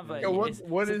we have a Yeah, Yeah, what it's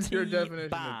what a is your tea definition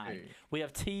bag. of tea? We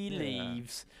have tea Yeah.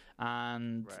 leaves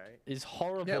and Right. is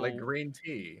horrible. Yeah, like green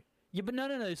tea. Yeah, but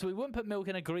no. So we wouldn't put milk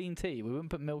in a green tea. We wouldn't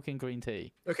put milk in green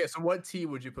tea. Okay, so what tea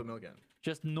would you put milk in?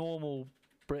 Just normal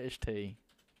British tea.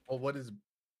 Well, what is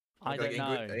I don't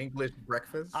know. English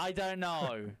breakfast? I don't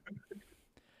know.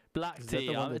 Black Is that the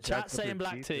tea. one that Chat jacks up your saying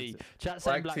black teeth? tea. Is it- Chat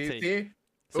saying black black tea, tea.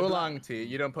 So black- oolong tea.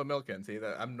 You don't put milk in. See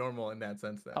that I'm normal in that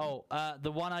sense. Then. Oh,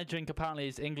 the one I drink apparently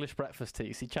is English breakfast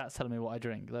tea. See, chat's telling me what I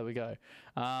drink. There we go.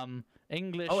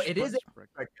 English. Oh, it is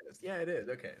breakfast. breakfast. Yeah, it is.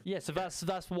 Okay. Yeah, so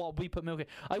that's what we put milk in.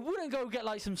 I wouldn't go get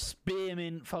like some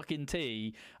spearmint fucking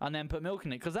tea and then put milk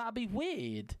in it because that'd be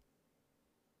weird.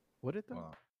 Would it though?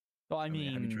 Well, Well, I have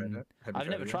you tried mean, it? Have you I've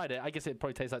never it? tried it. I guess it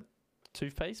probably tastes like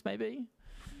toothpaste, maybe.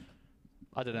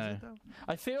 I don't Is know. it though?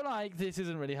 I feel like this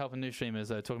isn't really helping new streamers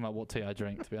though. Talking about what tea I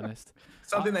drink, to be honest.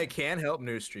 Something that can help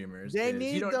new streamers. They is you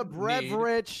need don't the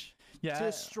beverage Yeah.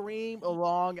 to stream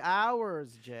long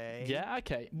hours, Jay. Yeah.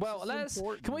 Okay. Well, is Can we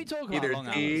important. talk about either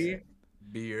long tea, hours?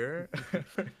 beer.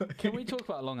 Can we talk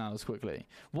about long hours quickly?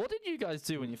 What did you guys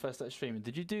do when you first started streaming?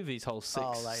 Did you do these whole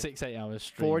like 8 hours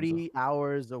streams? 40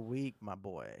 hours a week, my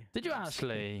boy. Did you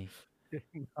actually?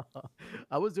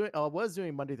 I was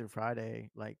doing Monday through Friday,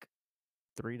 like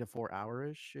 3 to 4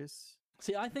 hours.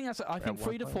 See, I think I think one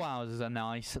 3 to 4 point. hours is a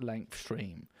nice length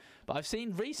stream. But I've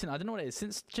seen I don't know what it is,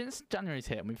 since January's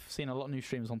hit and we've seen a lot of new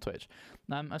streams on Twitch.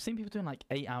 I've seen people doing like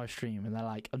 8 hour stream and they're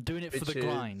like, I'm doing it for Which the is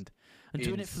grind. I'm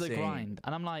doing it for the insane. grind.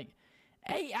 And I'm like,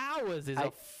 8 hours is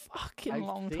a fucking I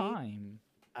long think- time.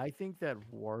 I think that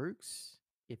works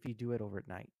if you do it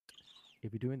overnight.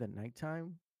 If you do it in the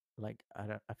nighttime, like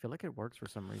I feel like it works for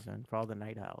some reason for all the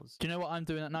night owls. Do you know what I'm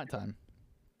doing at nighttime?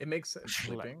 It makes sense.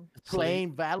 Sleeping,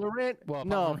 Playing Valorant? Well,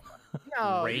 no, apart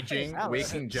no. raging, Valorant.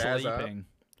 waking Jazz up. Sleeping.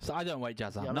 So I don't wake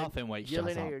Jazz up. Yelling- Nothing wakes Jazz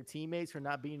Yelling at up. your teammates for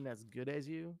not being as good as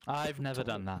you. I've never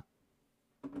done that.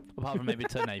 Apart from maybe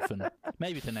to Nathan.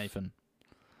 Maybe to Nathan.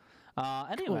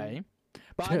 Anyway,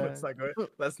 but Yeah.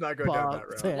 Let's not go down that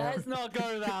Fuck road. that. let's not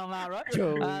go down that road.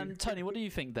 Joey. Tony, what do you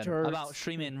think then Jerks. about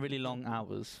streaming really long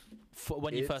hours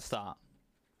when you first It's- start?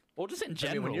 Or just in I mean,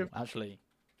 general, when you're- actually.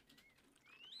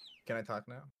 Can I talk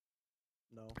now?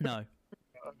 No. No.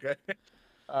 Okay.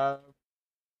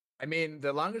 I mean,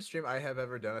 the longest stream I have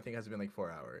ever done, I think, has been like 4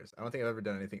 hours. I don't think I've ever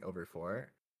done anything over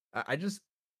 4. I just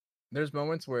there's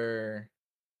moments where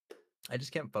I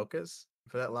just can't focus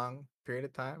for that long period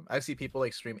of time. I see people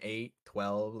like stream 8,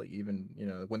 12, like even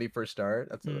when they first start.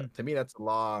 That's to me that's a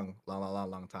long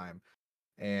time,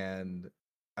 and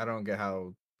I don't get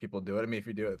how people do it. I mean, if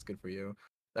you do it, it's good for you.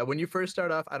 When you first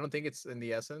start off, I don't think it's in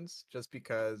the essence, just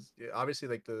because obviously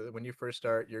like when you first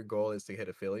start, your goal is to hit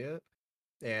affiliate,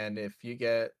 and if you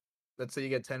get, let's say you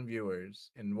get 10 viewers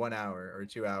in 1 hour or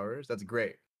 2 hours, that's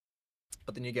great.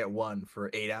 But then you get one for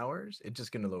 8 hours, it's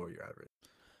just gonna lower your average.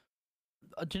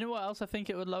 Do you know what else I think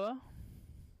it would lower?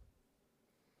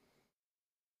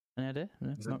 Any idea?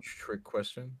 No, Is that a trick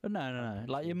question? no.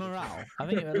 Like your morale. I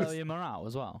think it would lower your morale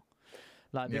as well.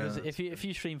 Like because Yeah, if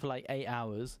you stream for like 8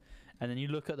 hours and then you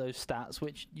look at those stats,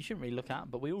 which you shouldn't really look at,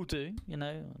 but we all do.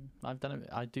 I've done it.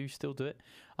 I do still do it.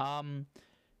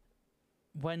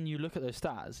 When you look at those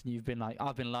stats, and you've been like,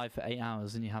 I've been live for 8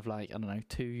 hours, and you have like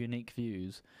 2 unique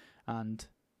views, and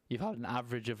you've had an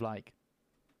average of like,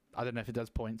 I don't know if it does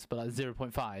points, but like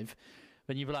 0.5,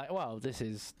 then you'd be like, well, this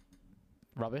is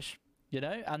rubbish,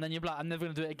 and then you'd be like, I'm never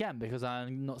going to do it again because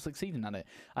I'm not succeeding at it.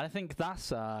 And I think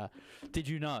that's, did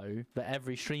you know that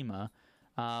every streamer,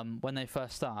 when they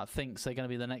first start, thinks they're going to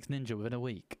be the next ninja within a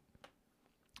week?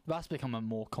 That's become a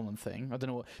more common thing. I don't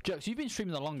know what. Jokes, you've been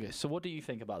streaming the longest, so what do you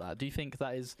think about that? Do you think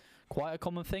that is quite a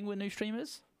common thing with new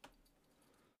streamers?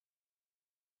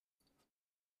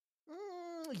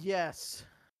 Yes.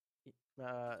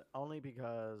 Only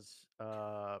because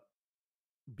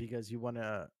you want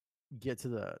to get to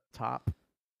the top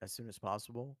as soon as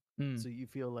possible. Mm. So you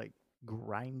feel like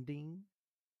grinding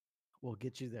will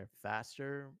get you there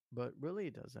faster, but really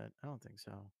it doesn't. I don't think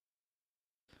so.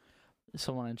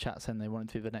 Someone in chat saying they wanted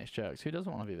to be the next Jerks. Who doesn't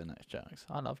want to be the next Jerks?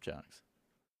 I love Jerks.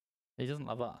 He doesn't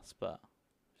love us, but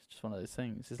it's just one of those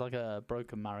things. It's like a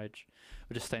broken marriage.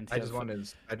 We're just staying I together.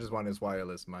 just want his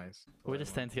wireless mice. We're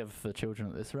just staying together for the children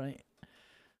at this rate.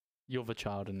 You're the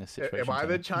child in this situation. Am I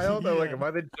the Tony. child or like Yeah. am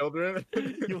I the children?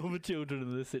 You're the children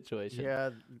in this situation.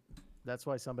 Yeah, that's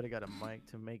why somebody got a mic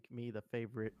to make me the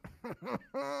favorite.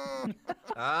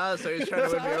 So he's trying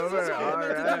to win me That's over. what All we're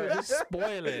meant to do, right. just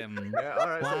spoil him. Yeah, all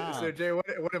right. Wow. So Jay,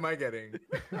 what am I getting?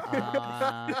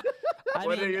 I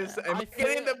What are mean, you? Am I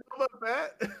getting feel- the Boba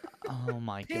Fett? Oh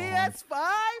my god. PS5.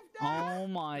 Oh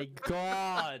my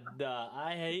god.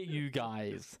 I hate you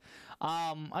guys.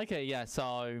 Okay, yeah,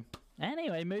 so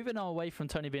anyway, moving on away from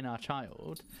Tony being our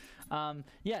child.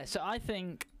 Yeah, so I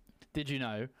think, did you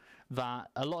know that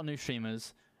a lot of new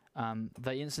streamers,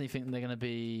 they instantly think they're going to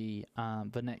be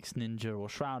the next Ninja or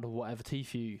Shroud or whatever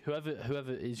Tfue,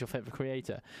 whoever is your favorite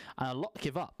creator, and a lot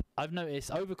give up. I've noticed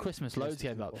over Christmas loads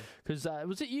gave up because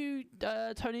was it you,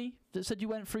 Tony, that said you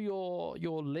went through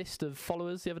your list of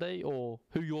followers the other day, or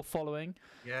who you're following?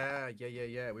 Yeah.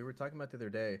 We were talking about it the other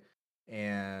day,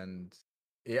 and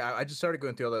yeah, I just started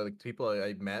going through all the people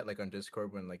I met like on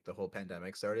Discord when like the whole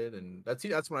pandemic started, and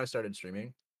that's when I started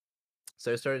streaming.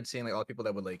 So I started seeing like all the people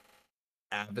that would like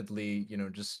avidly,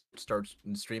 just start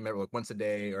and stream every like once a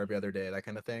day or every other day, that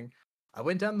kind of thing. I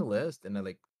went down the list and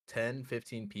like 10,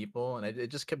 15 people, and it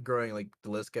just kept growing. Like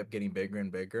the list kept getting bigger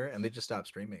and bigger, and they just stopped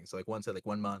streaming. So like once at like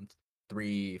 1 month,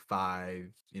 3,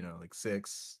 5, like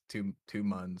 6, 2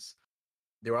 months,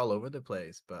 they were all over the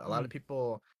place. But a lot of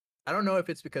people, I don't know if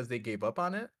it's because they gave up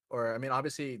on it, or I mean,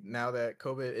 obviously now that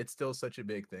COVID, it's still such a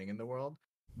big thing in the world,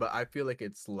 but I feel like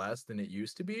it's less than it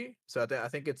used to be. So I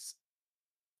think it's,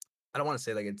 I don't want to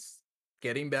say like it's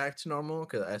getting back to normal,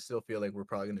 because I still feel like we're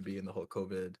probably going to be in the whole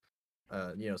COVID,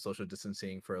 social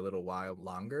distancing for a little while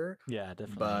longer. Yeah,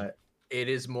 definitely. But it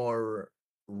is more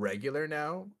regular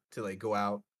now to like go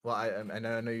out. Well, I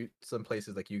know some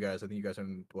places like you guys. I think you guys are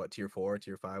in what, tier 4,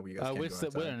 tier 5, where you guys can't we're go still,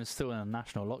 outside. still in a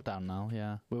national lockdown now.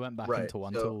 Yeah, we went back Right, into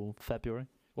one so- till February.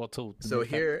 Well, till So mid-Feb.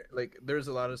 here, like, there's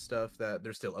a lot of stuff that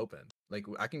they're still open. Like,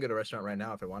 I can go to a restaurant right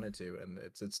now if I wanted to, and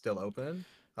it's still open.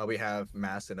 We have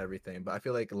masks and everything, but I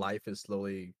feel like life is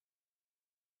slowly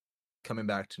coming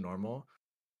back to normal.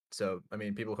 So, I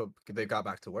mean, people hope they got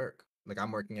back to work. Like,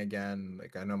 I'm working again.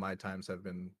 Like, I know my times have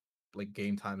been like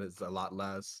game time is a lot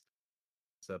less.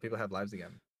 So people have lives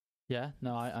again. Yeah,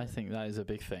 no, I think that is a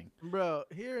big thing. Bro,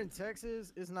 here in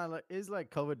Texas, it's like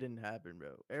COVID didn't happen,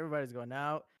 bro. Everybody's going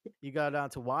out. You go down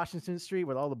to Washington Street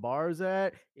where all the bars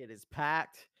at. It is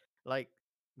packed. Like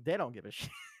they don't give a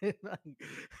shit. Like,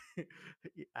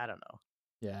 I don't know.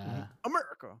 Yeah.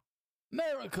 America.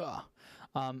 America.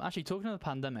 Actually, talking of the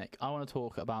pandemic, I want to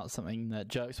talk about something that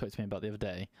Jerk spoke to me about the other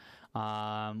day,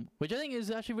 which I think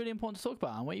is actually really important to talk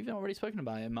about, and we've not already spoken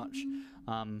about it much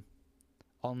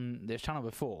on this channel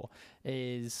before,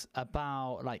 is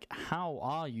about like how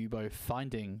are you both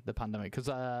finding the pandemic? Because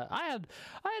I had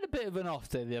a bit of an off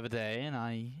day the other day, and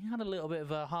I had a little bit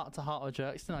of a heart to heart with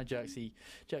Jerks, didn't I,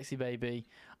 Jerksy baby,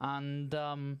 and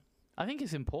I think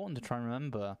it's important to try and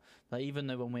remember that even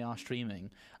though when we are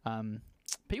streaming,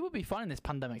 people be finding this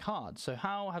pandemic hard. So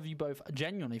how have you both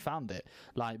genuinely found it?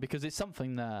 Like, because it's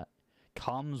something that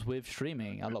comes with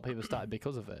streaming. A lot of people started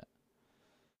because of it.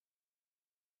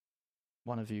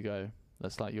 One of you go.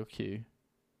 That's like your cue.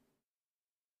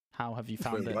 How have you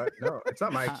found Wait, it? what? No, it's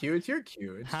not my cue. It's your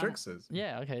cue. It's Jerx's.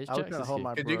 Yeah, okay, it's I was gonna Jerks' hold cue.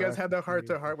 my Did you guys breath. have the heart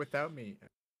to heart without me?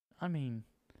 I mean,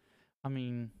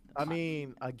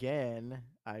 again,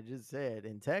 I just said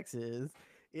in Texas,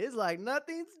 it's like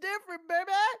nothing's different,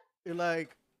 baby. You're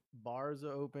like bars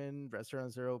are open,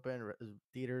 restaurants are open,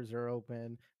 theaters are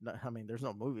open. I mean, there's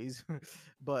no movies,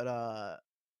 but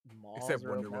malls Except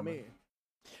are Wonder open. I Woman. mean,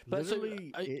 But so,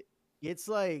 literally, it's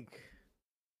like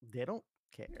they don't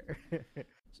care.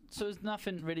 so has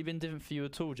nothing really been different for you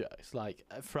at all, Jerks? Like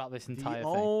throughout this the entire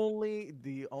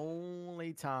thing?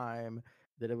 only time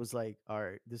that it was like, all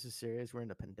right, this is serious. We're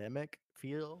in a pandemic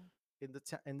feel in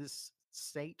in this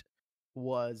state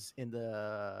was in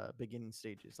the beginning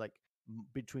stages, like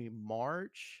between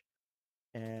March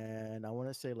and I want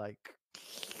to say like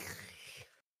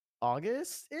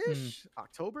August ish,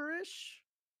 October ish.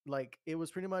 Like it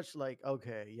was pretty much like,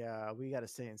 okay, yeah, we got to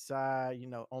stay inside,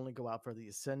 only go out for the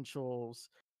essentials,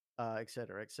 et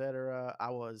cetera, et cetera. I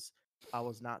was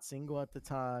not single at the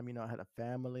time. I had a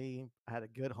family. I had a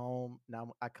good home.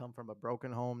 Now I come from a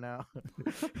broken home now.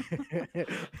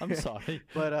 I'm sorry.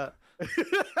 But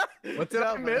What did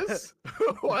I miss?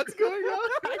 What's going on?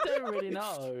 I don't really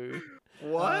know.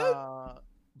 What?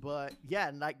 But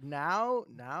yeah, like now,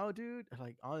 dude,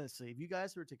 like honestly, if you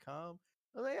guys were to come,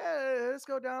 I was like, yeah, let's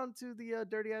go down to the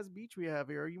dirty ass beach we have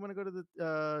here. Or you want to go to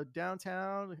the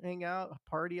downtown, hang out,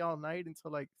 party all night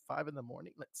until like 5 in the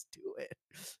morning? Let's do it.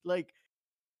 Like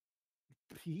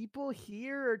people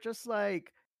here are just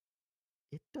like,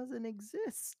 it doesn't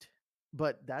exist.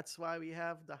 But that's why we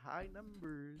have the high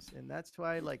numbers, and that's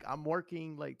why like I'm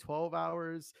working like 12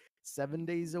 hours 7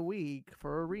 days a week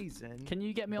for a reason. Can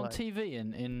you get me on But- TV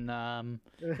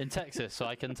in Texas so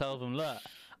I can tell them, look,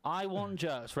 I want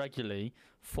Jerks regularly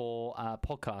for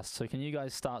podcasts. So can you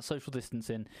guys start social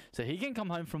distancing so he can come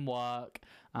home from work?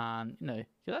 And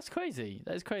that's crazy.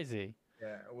 That is crazy.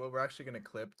 Yeah, well, we're actually gonna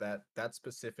clip that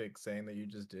specific saying that you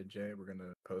just did, Jay. We're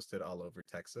gonna post it all over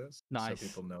Texas, Nice. so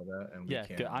people know that. And Yeah, we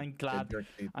can. good. I'm glad that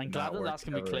that's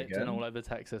gonna be clipped and all over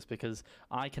Texas because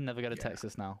I can never go to Yeah.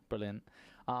 Texas now. Brilliant.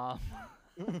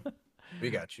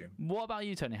 We got you. What about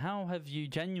you, Tony? How have you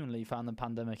genuinely found the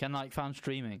pandemic and like found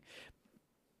streaming?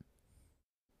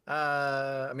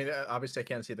 I mean, obviously, I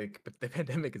can't see the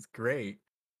pandemic is great.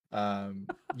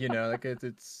 Like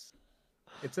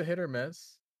it's a hit or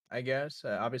miss, I guess.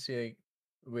 Obviously,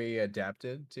 we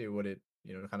adapted to what it,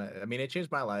 kind of. I mean, it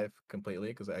changed my life completely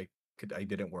because I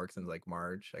didn't work since like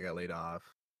March. I got laid off.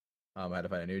 I had to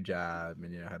find a new job,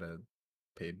 and I had to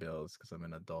pay bills because I'm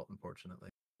an adult, unfortunately.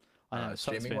 I know, it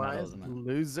sucks being an streaming-wise, adult, doesn't it?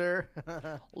 Loser.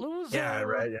 Loser. Yeah,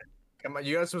 right. Yeah. Come on,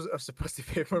 you guys are supposed to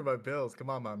pay for my bills. Come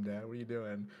on, mom, dad. What are you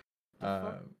doing?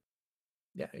 Yeah.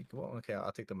 Well, okay.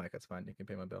 I'll take the mic. That's fine. You can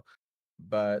pay my bill.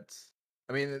 But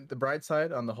I mean, the bright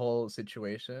side on the whole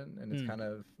situation, and it's kind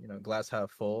of glass half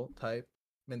full type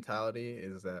mentality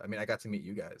is that I got to meet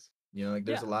you guys. Like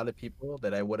there's a lot of people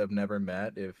that I would have never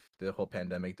met if the whole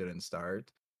pandemic didn't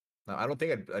start. Now, I don't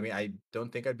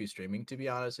think I'd be streaming, to be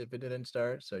honest, if it didn't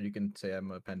start. So you can say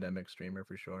I'm a pandemic streamer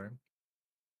for sure.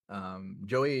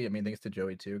 Joey, thanks to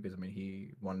Joey too, because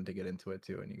he wanted to get into it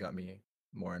too, and he got me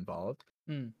more involved.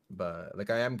 But like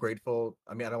I am grateful.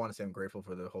 I don't want to say I'm grateful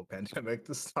for the whole pandemic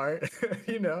to start.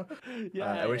 Yeah,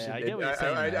 I wish I it get what you're did.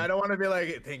 saying. I don't want to be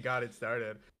like, thank God it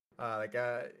started.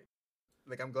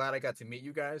 I'm glad I got to meet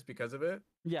you guys because of it.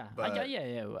 Yeah, I but- get.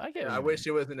 Yeah, I get. I wish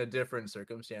it was in a different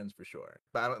circumstance for sure.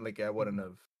 But I wouldn't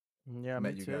have Yeah,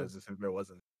 met me you too. guys if there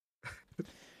wasn't.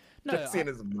 No, Just seeing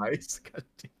his mice. God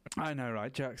damn. I know,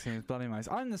 right? Jackson is bloody nice.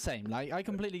 I'm the same. Like, I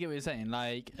completely get what you're saying.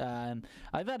 Like,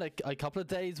 I've had a couple of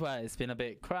days where it's been a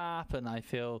bit crap, and I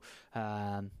feel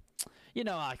you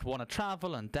know, I want to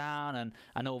travel and down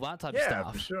and all that type of Yeah,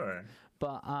 stuff. for sure.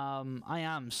 But I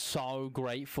am so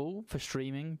grateful for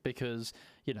streaming because,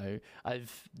 you know,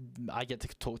 I get to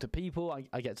talk to people.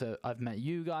 I've met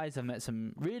you guys. I've met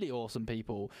some really awesome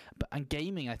people. And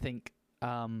gaming, I think,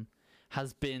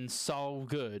 has been so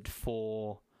good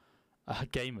for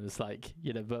gamers. Like,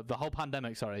 you know, the whole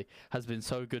pandemic, has been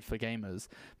so good for gamers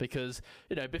because,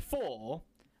 you know, before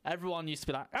everyone used to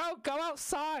be like, oh, go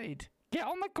outside, get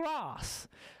on the grass.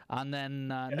 And then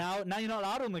now you're not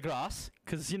allowed on the grass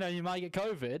because, you know, you might get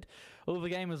COVID. All the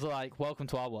gamers are like, welcome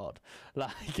to our world.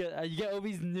 Like, you get all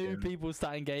these new people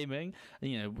starting gaming.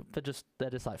 And, you know, they're just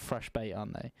like fresh bait,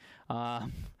 aren't they? Well,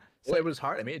 it was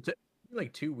hard. I mean, it took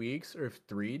like 2 weeks or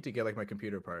 3 to get like my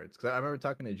computer parts. Because I remember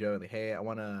talking to Joe, like, hey,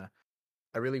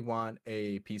 I really want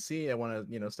a PC. I want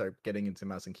to, you know, start getting into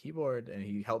mouse and keyboard. And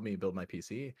he helped me build my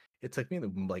PC. It took me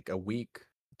like a week,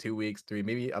 2 weeks, 3,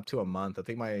 maybe up to a month. I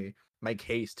think my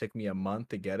case took me a month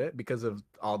to get it because of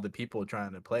all the people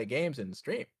trying to play games and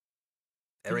stream.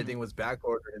 Everything was back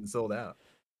ordered and sold out.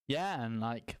 Yeah, and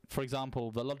like, for example,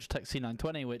 the Logitech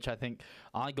C920, which I think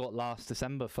I got last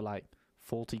December for like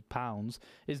 £40,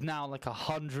 is now like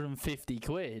 150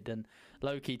 quid, and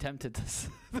low-key tempted to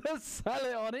sell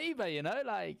it on eBay, you know,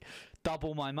 like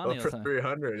double my money or for something.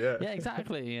 300, yeah. Yeah,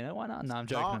 exactly. You know, why not? No, I'm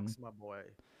joking. Stocks, my boy.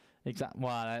 Exactly.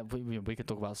 Well, we could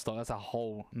talk about stock. That's a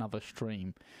whole another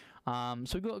stream.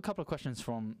 So we've got a couple of questions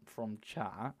from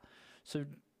chat. So,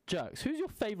 Jerks, who's your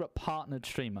favorite partnered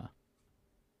streamer?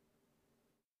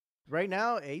 Right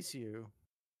now, ACU.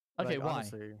 Okay, like, why?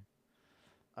 Honestly,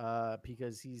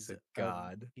 because he's a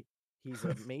god. He's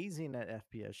amazing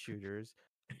at FPS shooters,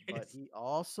 but he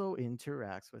also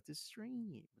interacts with his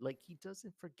stream. Like, he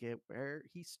doesn't forget where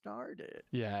he started.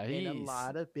 Yeah, And a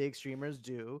lot of big streamers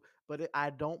do, but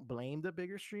I don't blame the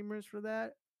bigger streamers for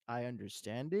that. I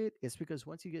understand it. It's because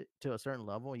once you get to a certain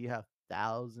level, you have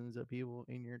thousands of people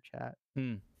in your chat,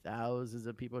 thousands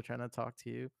of people trying to talk to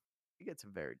you. It gets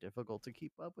very difficult to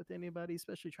keep up with anybody,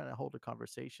 especially trying to hold a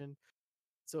conversation.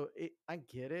 So I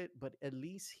get it, but at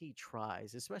least he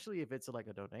tries, especially if it's like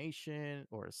a donation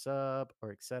or a sub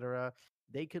or etc.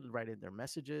 They could write in their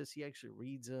messages. He actually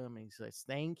reads them and he says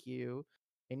thank you,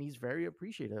 and he's very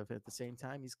appreciative. At the same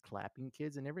time, he's clapping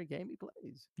kids in every game he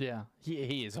plays. Yeah,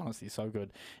 he is honestly so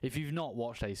good. If you've not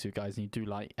watched ASU, guys, and you do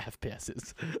like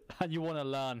FPSs and you want to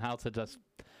learn how to just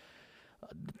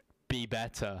be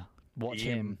better, watch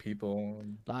him. People,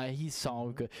 like, he's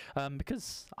so good.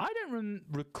 Because I don't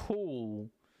recall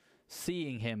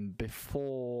seeing him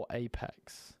before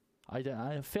Apex.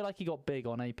 I feel like he got big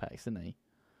on Apex, didn't he?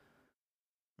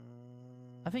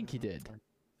 I think he did.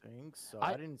 I think so.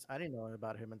 I didn't know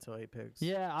about him until Apex.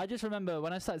 Yeah, I just remember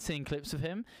when I started seeing clips of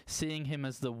him, seeing him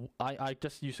as I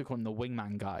just used to call him the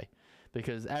wingman guy,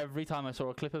 because every time I saw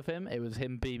a clip of him, it was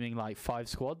him beaming like 5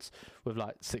 squads with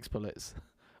like 6 bullets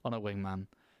on a wingman,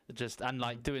 and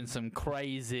like doing some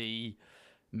crazy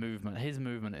movement. His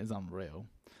movement is unreal.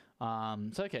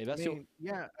 So okay, that's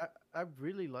yeah. I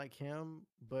really like him,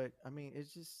 but I mean,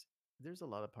 it's just there's a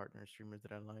lot of partner streamers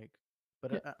that I like.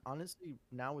 But honestly,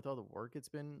 now with all the work it's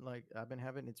been like I've been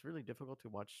having, it's really difficult to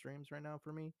watch streams right now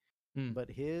for me. But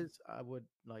his, I would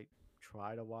like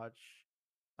try to watch.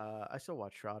 I still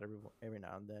watch Shroud every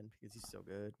now and then because he's so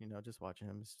good. You know, just watching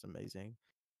him is amazing.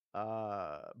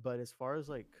 But as far as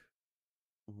like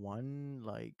one,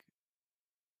 like,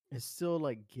 it's still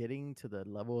like getting to the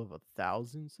level of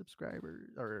 1,000 subscribers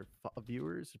or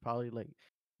viewers. Probably like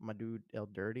my dude El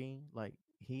Dirty. Like,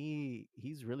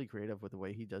 he's really creative with the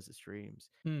way he does his streams.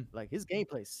 Like, his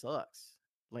gameplay sucks.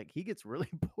 Like, he gets really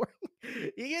boring.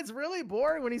 He gets really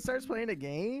boring when he starts playing a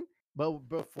game. But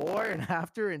before and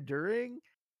after and during,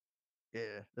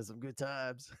 yeah, there's some good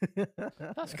times.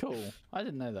 That's cool. I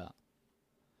didn't know that.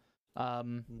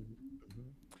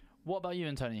 What about you,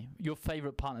 Anthony? Your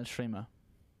favorite partner streamer?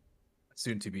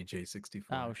 Soon to be J64.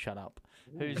 Oh, shut up.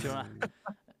 Who's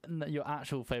your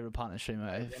actual favorite partner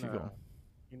streamer? If you got,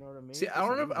 you know what I mean? See, I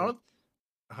don't.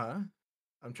 Huh?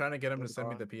 I'm trying to get him to send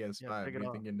me the PS5. What do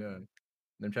you think you're doing?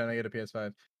 I'm trying to get a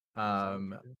PS5.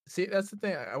 See, that's the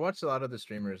thing. I watch a lot of the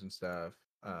streamers and stuff.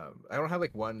 I don't have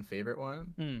like one favorite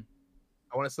one.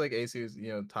 I want to say like ASU's, you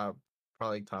know,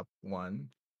 probably top one.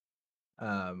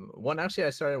 One actually I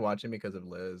started watching because of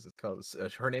Liz. It's called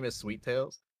her name is Sweet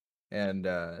Tails, and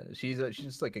she's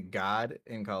just like a god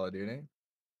in Call of Duty,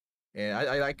 and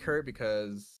I like her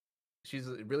because she's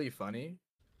really funny,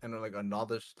 and like on all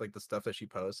this like the stuff that she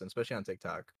posts, and especially on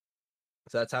TikTok.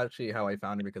 So that's actually how I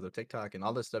found her, because of TikTok and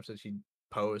all the stuff that she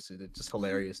posts. It's just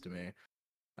hilarious to me.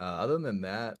 Other than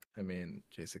that, I mean,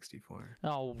 J64.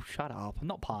 Oh, shut up. I'm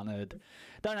not partnered.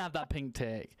 Don't have that pink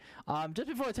tick. Just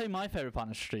before I tell you my favourite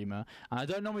partner streamer, and I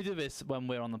don't normally do this when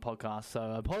we're on the podcast, so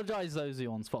I apologise those of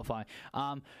you on Spotify.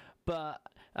 But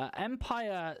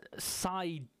Empire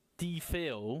Side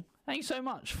Phil, thank you so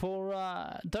much for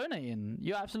donating.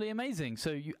 You're absolutely amazing.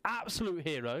 So you absolute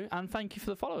hero, and thank you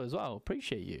for the follow as well.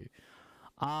 Appreciate you.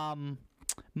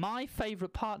 My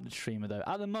favourite partner streamer though,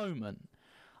 at the moment,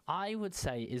 I would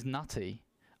say is Nutty.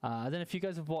 I don't know if you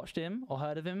guys have watched him or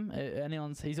heard of him.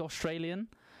 He's Australian.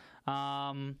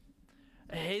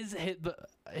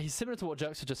 He's similar to what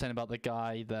Jerks was just saying about the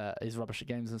guy that is rubbish at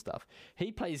games and stuff.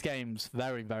 He plays games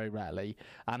very, very rarely,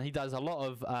 and he does a lot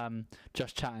of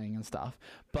just chatting and stuff.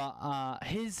 But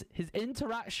his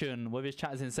interaction with his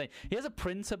chat is insane. He has a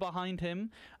printer behind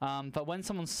him, but when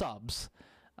someone subs,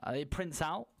 it prints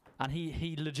out. And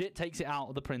he legit takes it out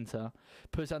of the printer,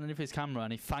 puts it underneath his camera,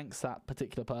 and he thanks that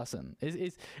particular person.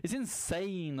 It's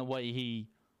insane the way he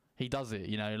does it,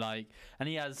 you know, like, and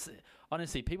he has,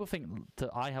 honestly, people think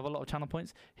that I have a lot of channel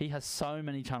points. He has so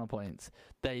many channel points.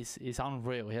 It's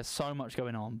unreal. He has so much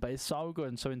going on, but it's so good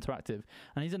and so interactive.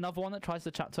 And he's another one that tries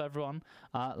to chat to everyone,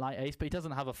 like Ace, but he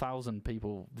doesn't have 1,000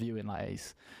 people viewing like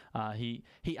Ace. He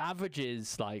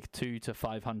averages like 200 to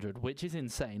 500, which is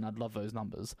insane. I'd love those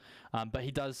numbers. But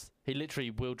he literally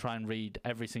will try and read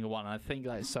every single one. And I think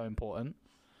that is so important.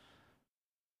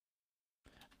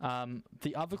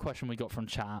 The other question we got from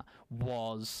chat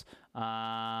was,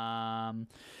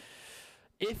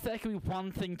 if there could be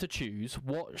one thing to choose,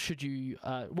 what could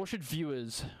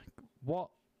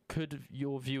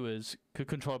your viewers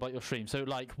control about your stream? So,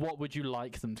 like, what would you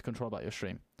like them to control about your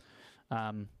stream?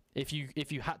 If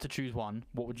you had to choose one,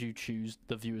 what would you choose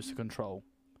the viewers to control?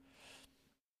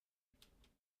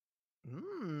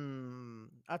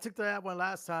 I took that one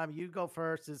last time. You go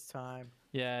first this time.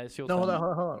 Yeah, it's your No, turn.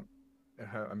 hold on.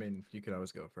 I mean, you can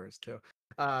always go first too.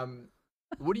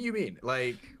 What do you mean?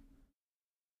 Like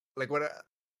what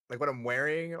I'm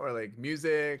wearing, or like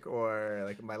music, or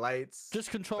like my lights? Just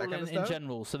control kind of in stuff?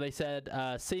 general. So they said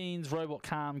scenes, robot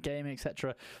cam, gaming,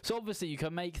 etc. So obviously you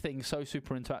can make things so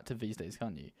super interactive these days,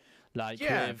 can't you? Like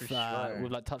Yeah, with for sure.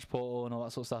 with like touch portal and all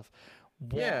that sort of stuff.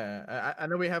 Yeah, I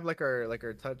know we have like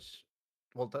our touch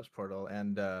portal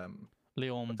and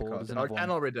Leon what's it board called? is Our another one.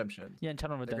 channel redemption. Yeah, and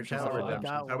channel Like our redemption. channel stuff like that.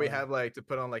 redemption. got How we one. have like to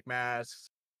put on like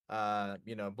masks,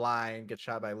 blind, get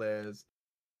shot by Liz.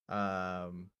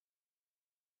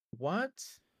 What?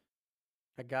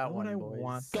 I got What one, would I boys.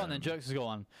 want Go on then, them? Jerks is go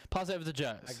on. Pass it over to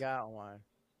Jerks. I got one.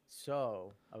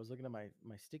 So I was looking at my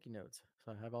sticky notes.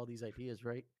 So I have all these ideas,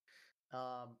 right?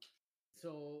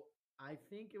 So I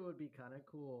think it would be kind of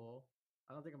cool.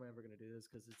 I don't think I'm ever gonna do this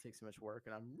because it takes so much work,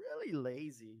 and I'm really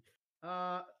lazy.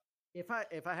 If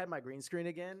I had my green screen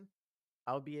again,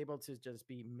 I would be able to just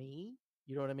be me.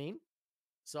 You know what I mean?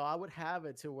 So I would have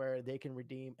it to where they can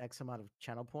redeem X amount of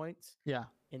channel points, Yeah.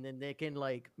 and then they can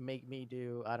like make me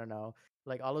do, I don't know,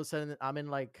 like all of a sudden I'm in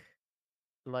like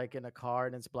in a car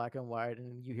and it's black and white,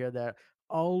 and you hear that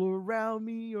all around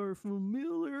me are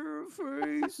familiar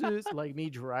faces, like me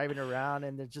driving around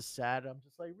and they're just sad. I'm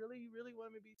just like, really, really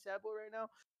want me to be sad boy right now?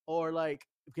 Or like,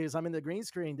 because I'm in the green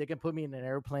screen, they can put me in an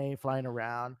airplane flying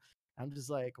around. I'm just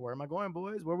like, where am I going,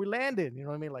 boys? Where we landing? You know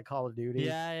what I mean? Like Call of Duty.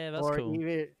 Yeah, that's Or cool.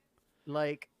 even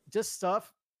like just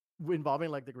stuff involving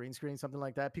like the green screen, something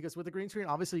like that. Because with the green screen,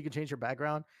 obviously you can change your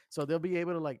background, so they'll be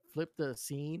able to like flip the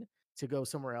scene to go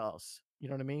somewhere else. You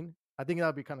know what I mean? I think that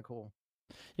would be kind of cool.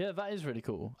 Yeah, that is really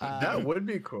cool. That would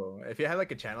be cool if you had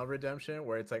like a channel redemption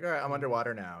where it's like, all right, I'm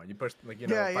underwater now. You push like Yeah,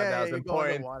 yeah, yeah, 5,000 you go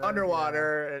points underwater,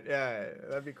 underwater. Yeah,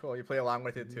 that'd be cool. You play along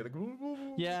with it too. Like,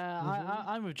 Yeah,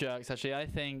 I'm with Jerks actually. I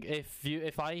think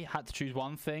if I had to choose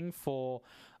one thing for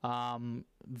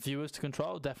viewers to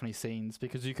control, definitely scenes,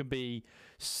 because you can be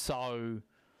so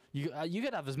you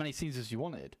could have as many scenes as you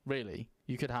wanted. Really,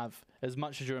 you could have as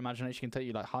much as your imagination can take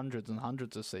you, like hundreds and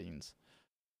hundreds of scenes.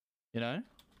 You know.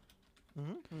 But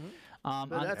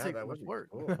and- that takes that would much be work.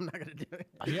 cool. I'm not gonna do it.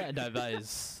 yeah, no, that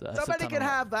is that's a Somebody ton can of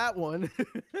work. have that one.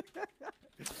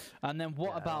 And then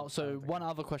what Yeah, I about, don't so think one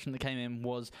other question that came in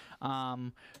was,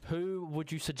 who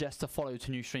would you suggest to follow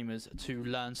to new streamers to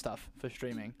learn stuff for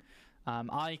streaming?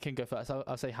 I can go first.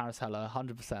 I'll say Harris Heller,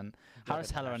 100%.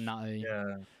 Harris Heller and Nutty.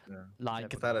 yeah,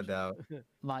 Like, without a doubt.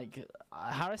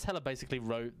 Harris Heller basically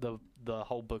wrote the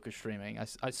whole book of streaming.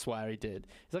 I swear he did.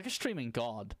 He's like a streaming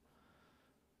god.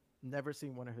 Never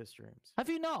seen one of his streams. Have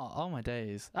you not? Oh my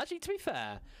days. Actually, to be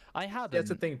fair, I hadn't. That's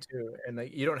the thing too, and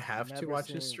like you don't have to Never watch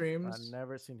his seen- streams. I've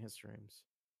never seen his streams.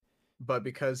 but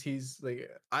because he's like,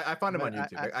 I found him on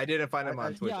But YouTube. I didn't find him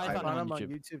on Twitch. yeah, I I found found him him on on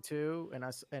YouTube too,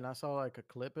 and I saw like a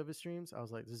clip of his streams. I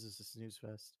was like, this is a snooze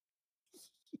fest.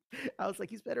 I was like,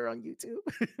 he's better on YouTube.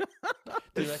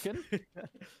 Do you reckon?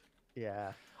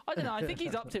 Yeah. I don't know. I think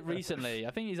he's upped it recently.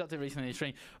 I think he's upped it recently in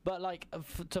stream. But like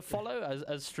to follow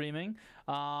as streaming,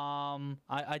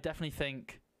 I definitely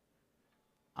think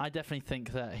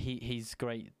that he's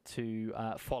great to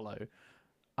follow.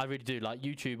 I really do, like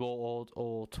YouTube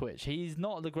or Twitch. He's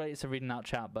not the greatest at reading out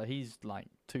chat, but he's like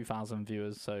 2,000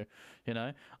 viewers, so you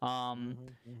know.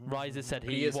 Riser said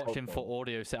He he is watched him helpful. for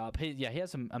audio setup. He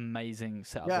has some amazing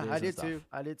setup. Yeah, videos I and did stuff. too.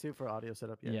 I did too for audio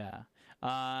setup. Yeah.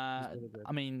 Yeah. He's really good.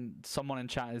 I mean, someone in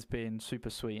chat is being super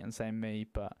sweet and saying me,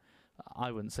 but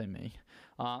I wouldn't say me.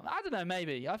 I don't know.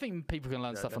 Maybe I think people can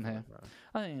learn Yeah, stuff on here. definitely,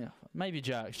 I think maybe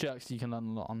Jerks you can learn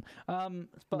a lot on. bro.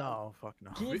 But No, fuck no.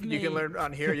 give You can me- learn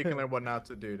on here. You can learn what not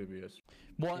to do to be a.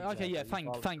 Well, okay, yeah, Exactly, you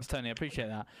follow- thanks, Tony. I appreciate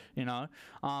that. You know,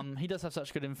 he does have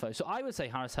such good info. So I would say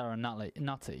Harris Hera and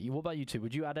Nutty. What about you two?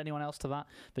 Would you add anyone else to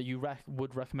that you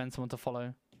would recommend someone to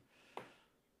follow?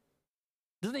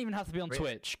 Doesn't even have to be on Wait.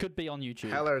 Twitch. Could be on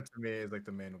YouTube. Heller to me is like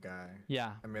the main guy.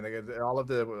 Yeah. I mean, like all of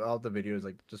the videos,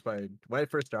 like just by when I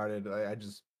first started, I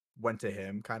just went to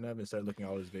him kind of and started looking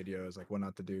at all his videos, like what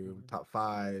not to do, top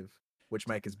 5, which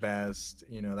mic is best,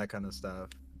 you know, that kind of stuff.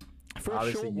 For a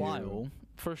Obviously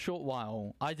short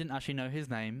while, I didn't actually know his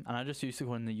name, and I just used to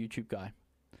call him the YouTube guy.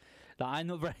 Like, I'm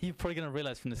not very. You're probably gonna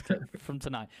realize from this clip from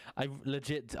tonight.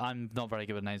 I'm not very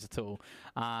good with names at all,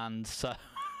 and so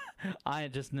I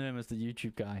just knew him as the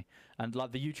YouTube guy, and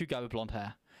like the YouTube guy with blonde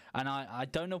hair. And I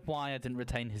don't know why I didn't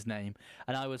retain his name,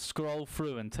 and I would scroll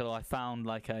through until I found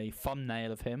like a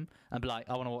thumbnail of him and be like,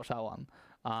 I want to watch that one.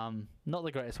 Not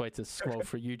the greatest way to scroll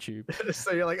through YouTube.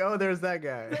 So you're like, oh, there's that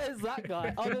guy. There's that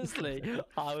guy. Honestly,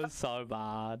 I was so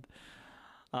bad.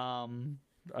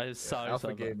 I was so Alpha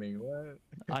bad. Gaming. What?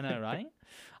 I know, right?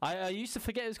 I used to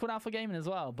forget it was called Alpha Gaming as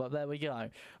well, but there we go.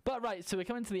 But right, so we're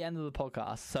coming to the end of the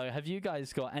podcast. So have you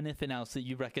guys got anything else that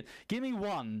you reckon? Give me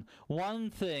one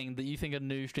thing that you think a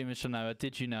new streamer should know. Or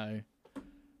did you know?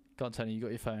 Go on, Tony. You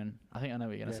got your phone. I think I know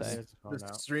what you're gonna say.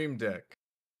 The Stream Deck.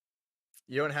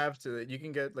 You don't have to. You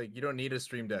can get you don't need a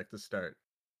Stream Deck to start.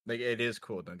 Like it is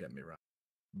cool. Don't get me wrong,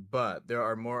 but there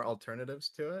are more alternatives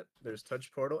to it. There's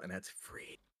Touch Portal, and that's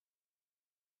free.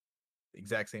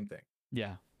 Exact same thing.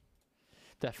 Yeah,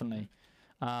 definitely.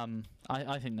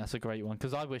 I think that's a great one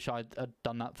because I wish I'd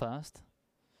done that first.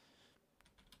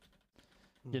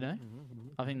 You know,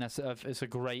 I think that's it's a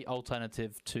great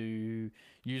alternative to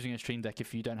using a Stream Deck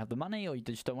if you don't have the money or you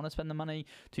just don't want to spend the money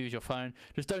to use your phone.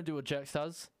 Just don't do what Jerks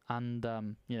does, and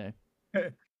you know,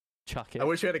 chuck it. I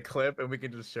wish we had a clip and we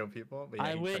could just show people. But yeah,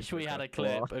 I you wish touch we this had kind a of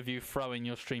cool. clip of you throwing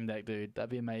your Stream Deck, dude. That'd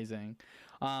be amazing.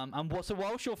 And so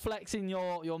whilst you're flexing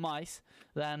your mice,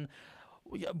 then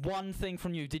one thing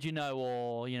from you, did you know,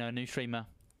 or you know, new streamer?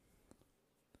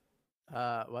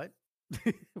 What?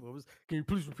 What was? Can you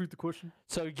please repeat the question?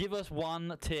 So give us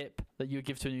one tip that you would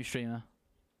give to a new streamer.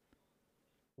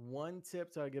 One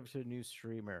tip I give to a new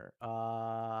streamer.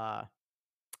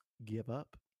 Give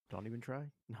up. Don't even try.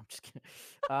 No, I'm just kidding.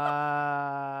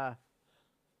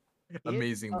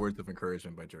 Amazing words of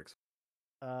encouragement by Jerks.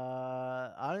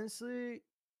 Honestly,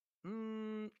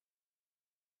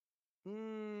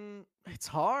 it's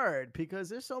hard because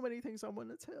there's so many things I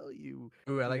want to tell you.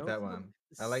 Ooh, I You like know, that so one.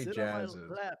 I like sit on my jazzes.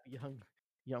 lap,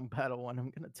 young battle one. I'm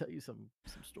gonna tell you some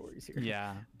stories here.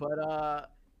 Yeah. But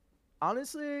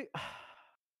honestly,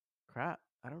 crap.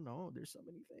 I don't know. There's so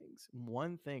many things.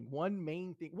 One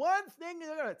main thing, one thing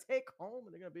they're gonna take home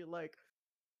and they're gonna be like,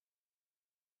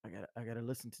 I gotta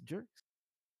listen to Jerks.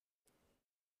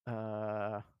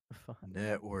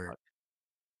 Network.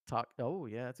 Talk. Oh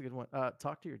yeah, that's a good one.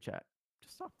 Talk to your chat.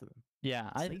 Just talk to them. Yeah.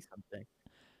 Say something,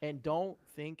 and don't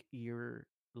think you're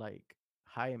like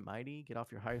high and mighty. Get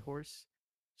off your high horse.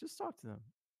 Just talk to them.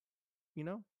 You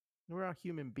know, we're all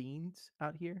human beings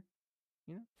out here.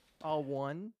 You know, all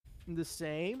one and the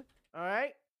same. All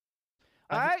right.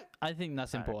 All right. I think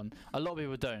that's Alright. important. A lot of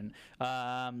people don't.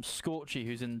 Scorchy,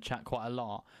 who's in the chat quite a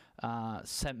lot,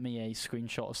 sent me a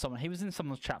screenshot of someone. He was in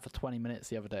someone's chat for 20 minutes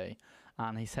the other day,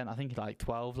 and he sent, I think, like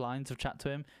 12 lines of chat to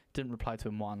him. Didn't reply to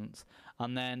him once.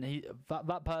 And then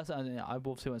that person, I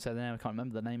obviously won't say the name, I can't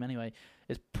remember the name anyway,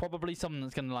 is probably someone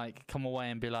that's going to like come away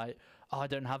and be like, oh, I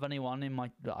don't have anyone in my,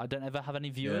 I don't ever have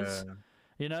any viewers. Yeah.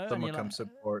 You know, Someone and come like,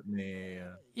 support me.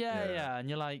 yeah, and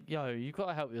you're like, yo, you've got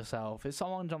to help yourself. If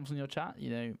someone jumps on your chat,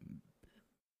 you know,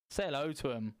 say hello to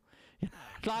him.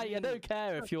 Like, I don't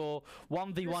care if you're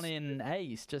 1v1 in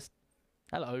Ace, just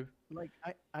hello. Like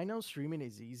I know streaming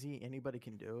is easy. Anybody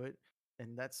can do it.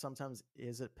 and that sometimes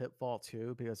is a pitfall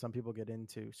too, because some people get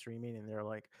into streaming and they're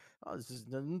like, "Oh, this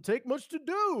doesn't take much to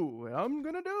do. I'm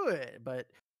gonna do it." But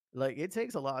like, it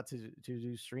takes a lot to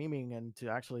do streaming and to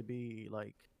actually be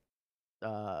like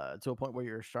to a point where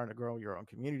you're starting to grow your own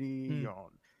community, Mm. your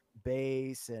own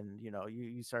base, and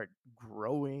you start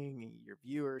growing your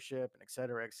viewership and et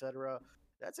cetera, et cetera.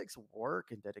 That takes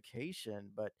work and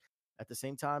dedication, but at the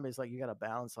same time, it's like you got to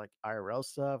balance like IRL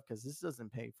stuff because this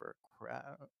doesn't pay for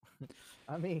crap.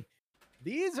 I mean,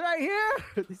 these right here,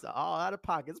 these are all out of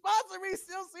pocket. Sponsor me,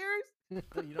 still serious.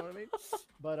 You know what I mean?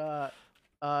 But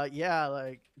yeah,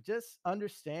 like just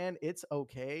understand it's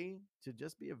okay to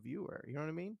just be a viewer. You know what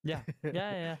I mean? Yeah.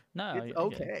 Yeah. No, It's I get you.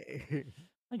 okay.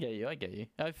 I get you. I get you.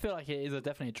 I feel like it is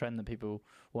definitely a trend that people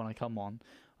want to come on,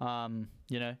 and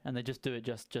they just do it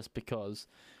just because.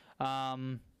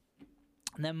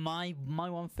 And then my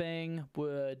one thing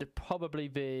would probably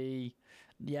be,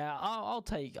 yeah, I'll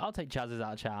take Jazz's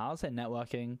out of chat. I'll say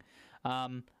networking.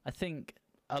 I think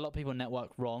a lot of people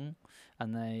network wrong,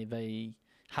 and they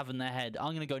have in their head,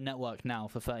 I'm gonna go network now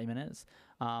for 30 minutes,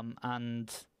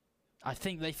 and I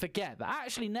think they forget that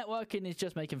actually networking is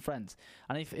just making friends.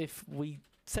 And if we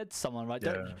said to someone, right,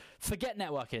 don't forget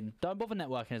networking, don't bother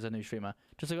networking as a new streamer,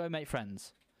 just go make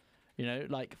friends.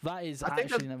 Like that is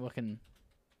actually networking.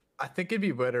 I think it'd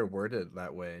be better worded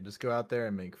that way. Just go out there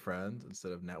and make friends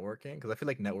instead of networking, because I feel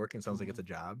like networking sounds like it's a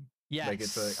job. Yes. Like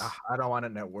it's like, I don't want to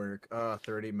network.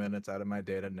 30 minutes out of my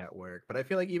day to network. But I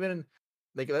feel like even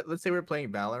like let's say we're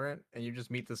playing Valorant and you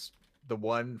just meet the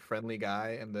one friendly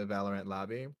guy in the Valorant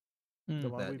lobby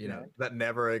that that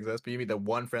never exists, but you meet the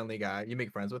one friendly guy, you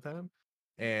make friends with him.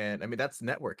 And I mean that's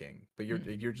networking. But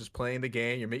you're just playing the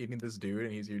game, you're meeting this dude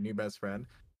and he's your new best friend.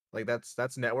 Like that's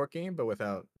networking, but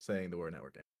without saying the word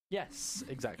networking. Yes,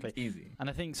 exactly. Easy. And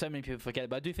I think so many people forget it,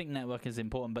 but I do think networking is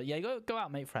important. But yeah, go out,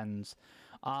 make friends.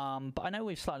 But I know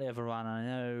we've slightly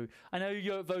overrun. I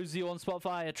know those of you on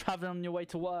Spotify are traveling on your way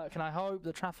to work, and I hope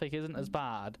the traffic isn't as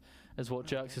bad as what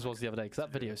Jerks' was the other day, because that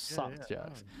video sucked,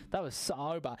 Jerks. That was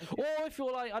so bad. Or if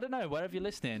you're like, I don't know, wherever you're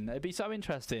listening, it'd be so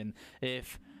interesting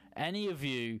if any of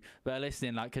you that are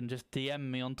listening can just DM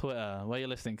me on Twitter where you're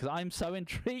listening, because I'm so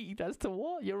intrigued as to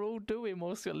what you're all doing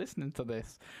whilst you're listening to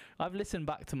this. I've listened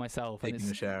back to myself. Taking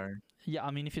a shower. Yeah,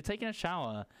 I mean, if you're taking a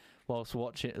shower whilst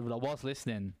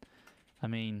listening, I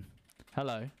mean,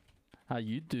 hello, how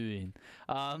you doing?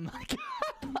 How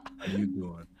you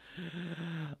doing?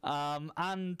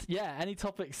 And yeah, any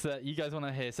topics that you guys want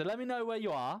to hear. So let me know where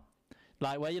you are,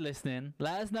 like where you're listening.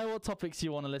 Let us know what topics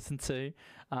you want to listen to.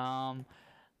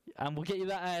 And we'll get you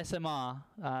that ASMR,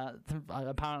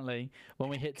 apparently, when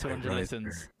we hit 200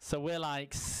 listens. So we're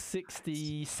like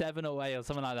 67 away or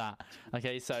something like that.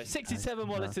 Okay, so 67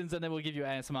 more listens, and then we'll give you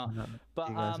ASMR. But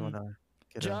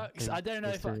Jerks, I don't know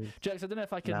if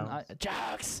I can.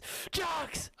 Jerks,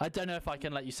 I don't know if I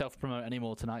can let you self-promote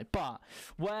anymore tonight. But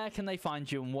where can they find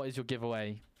you, and what is your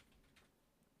giveaway?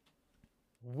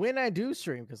 When I do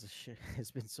stream, because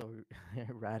it's been so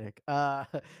erratic, I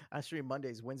stream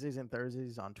Mondays, Wednesdays, and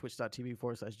Thursdays on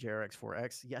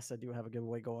twitch.tv/JRX4X. Yes, I do have a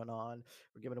giveaway going on.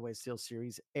 We're giving away Steel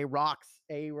Series Aero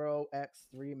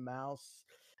X3 mouse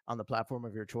on the platform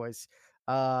of your choice.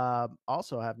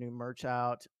 Also, I have new merch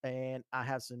out, and I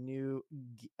have some new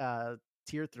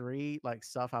tier 3 like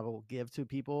stuff I will give to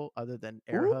people other than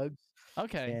air hugs.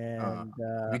 Okay. And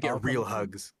we get real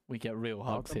hugs. We get real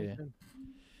hugs here.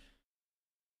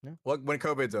 Yeah. Well, when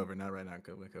COVID's over, not right now.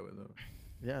 When COVID's over.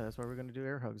 Yeah, that's why we're gonna do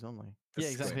air hugs only. Yeah,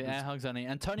 exactly. Air hugs only.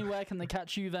 And Tony, where can they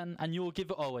catch you then? And you'll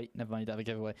give. Oh wait, never mind. You have a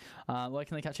giveaway. Where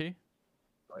can they catch you?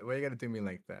 Why you gotta do me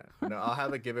like that? No, I'll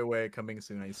have a giveaway coming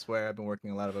soon. I swear, I've been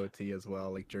working a lot of OT as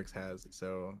well, like Jerks has.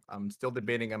 So I'm still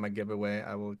debating on my giveaway.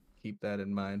 I will keep that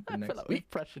in mind for next week. We've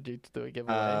pressured you to do a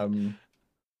giveaway.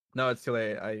 No, it's too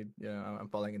late. I'm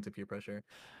falling into peer pressure.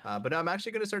 But no, I'm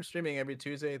actually gonna start streaming every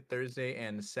Tuesday, Thursday,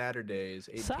 and Saturdays,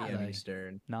 8 p.m.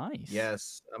 Eastern. Nice.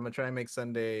 Yes, I'm gonna try and make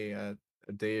Sunday a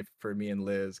day for me and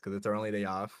Liz, because it's our only day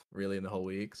off really in the whole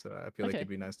week. So I feel like it'd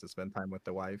be nice to spend time with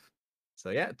the wife.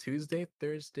 So yeah, Tuesday,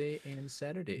 Thursday, and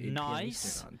Saturday. 8 p.m.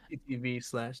 Eastern on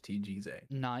TTV/TGZ.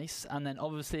 Nice. And then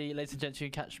obviously, ladies and gents, you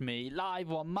can catch me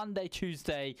live on Monday,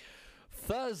 Tuesday,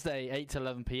 Thursday, 8 to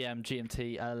 11 p.m.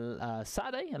 GMT,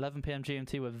 Saturday, 11 p.m.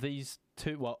 GMT with these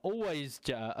two. Well, always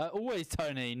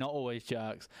Tony, not always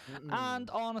Jerks. And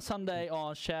on a Sunday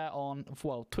on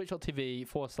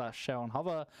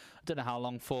twitch.tv/ShareOnHover. I don't know how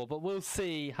long for, but we'll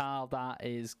see how that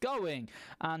is going.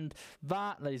 And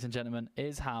that, ladies and gentlemen,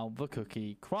 is how the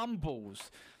cookie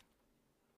crumbles.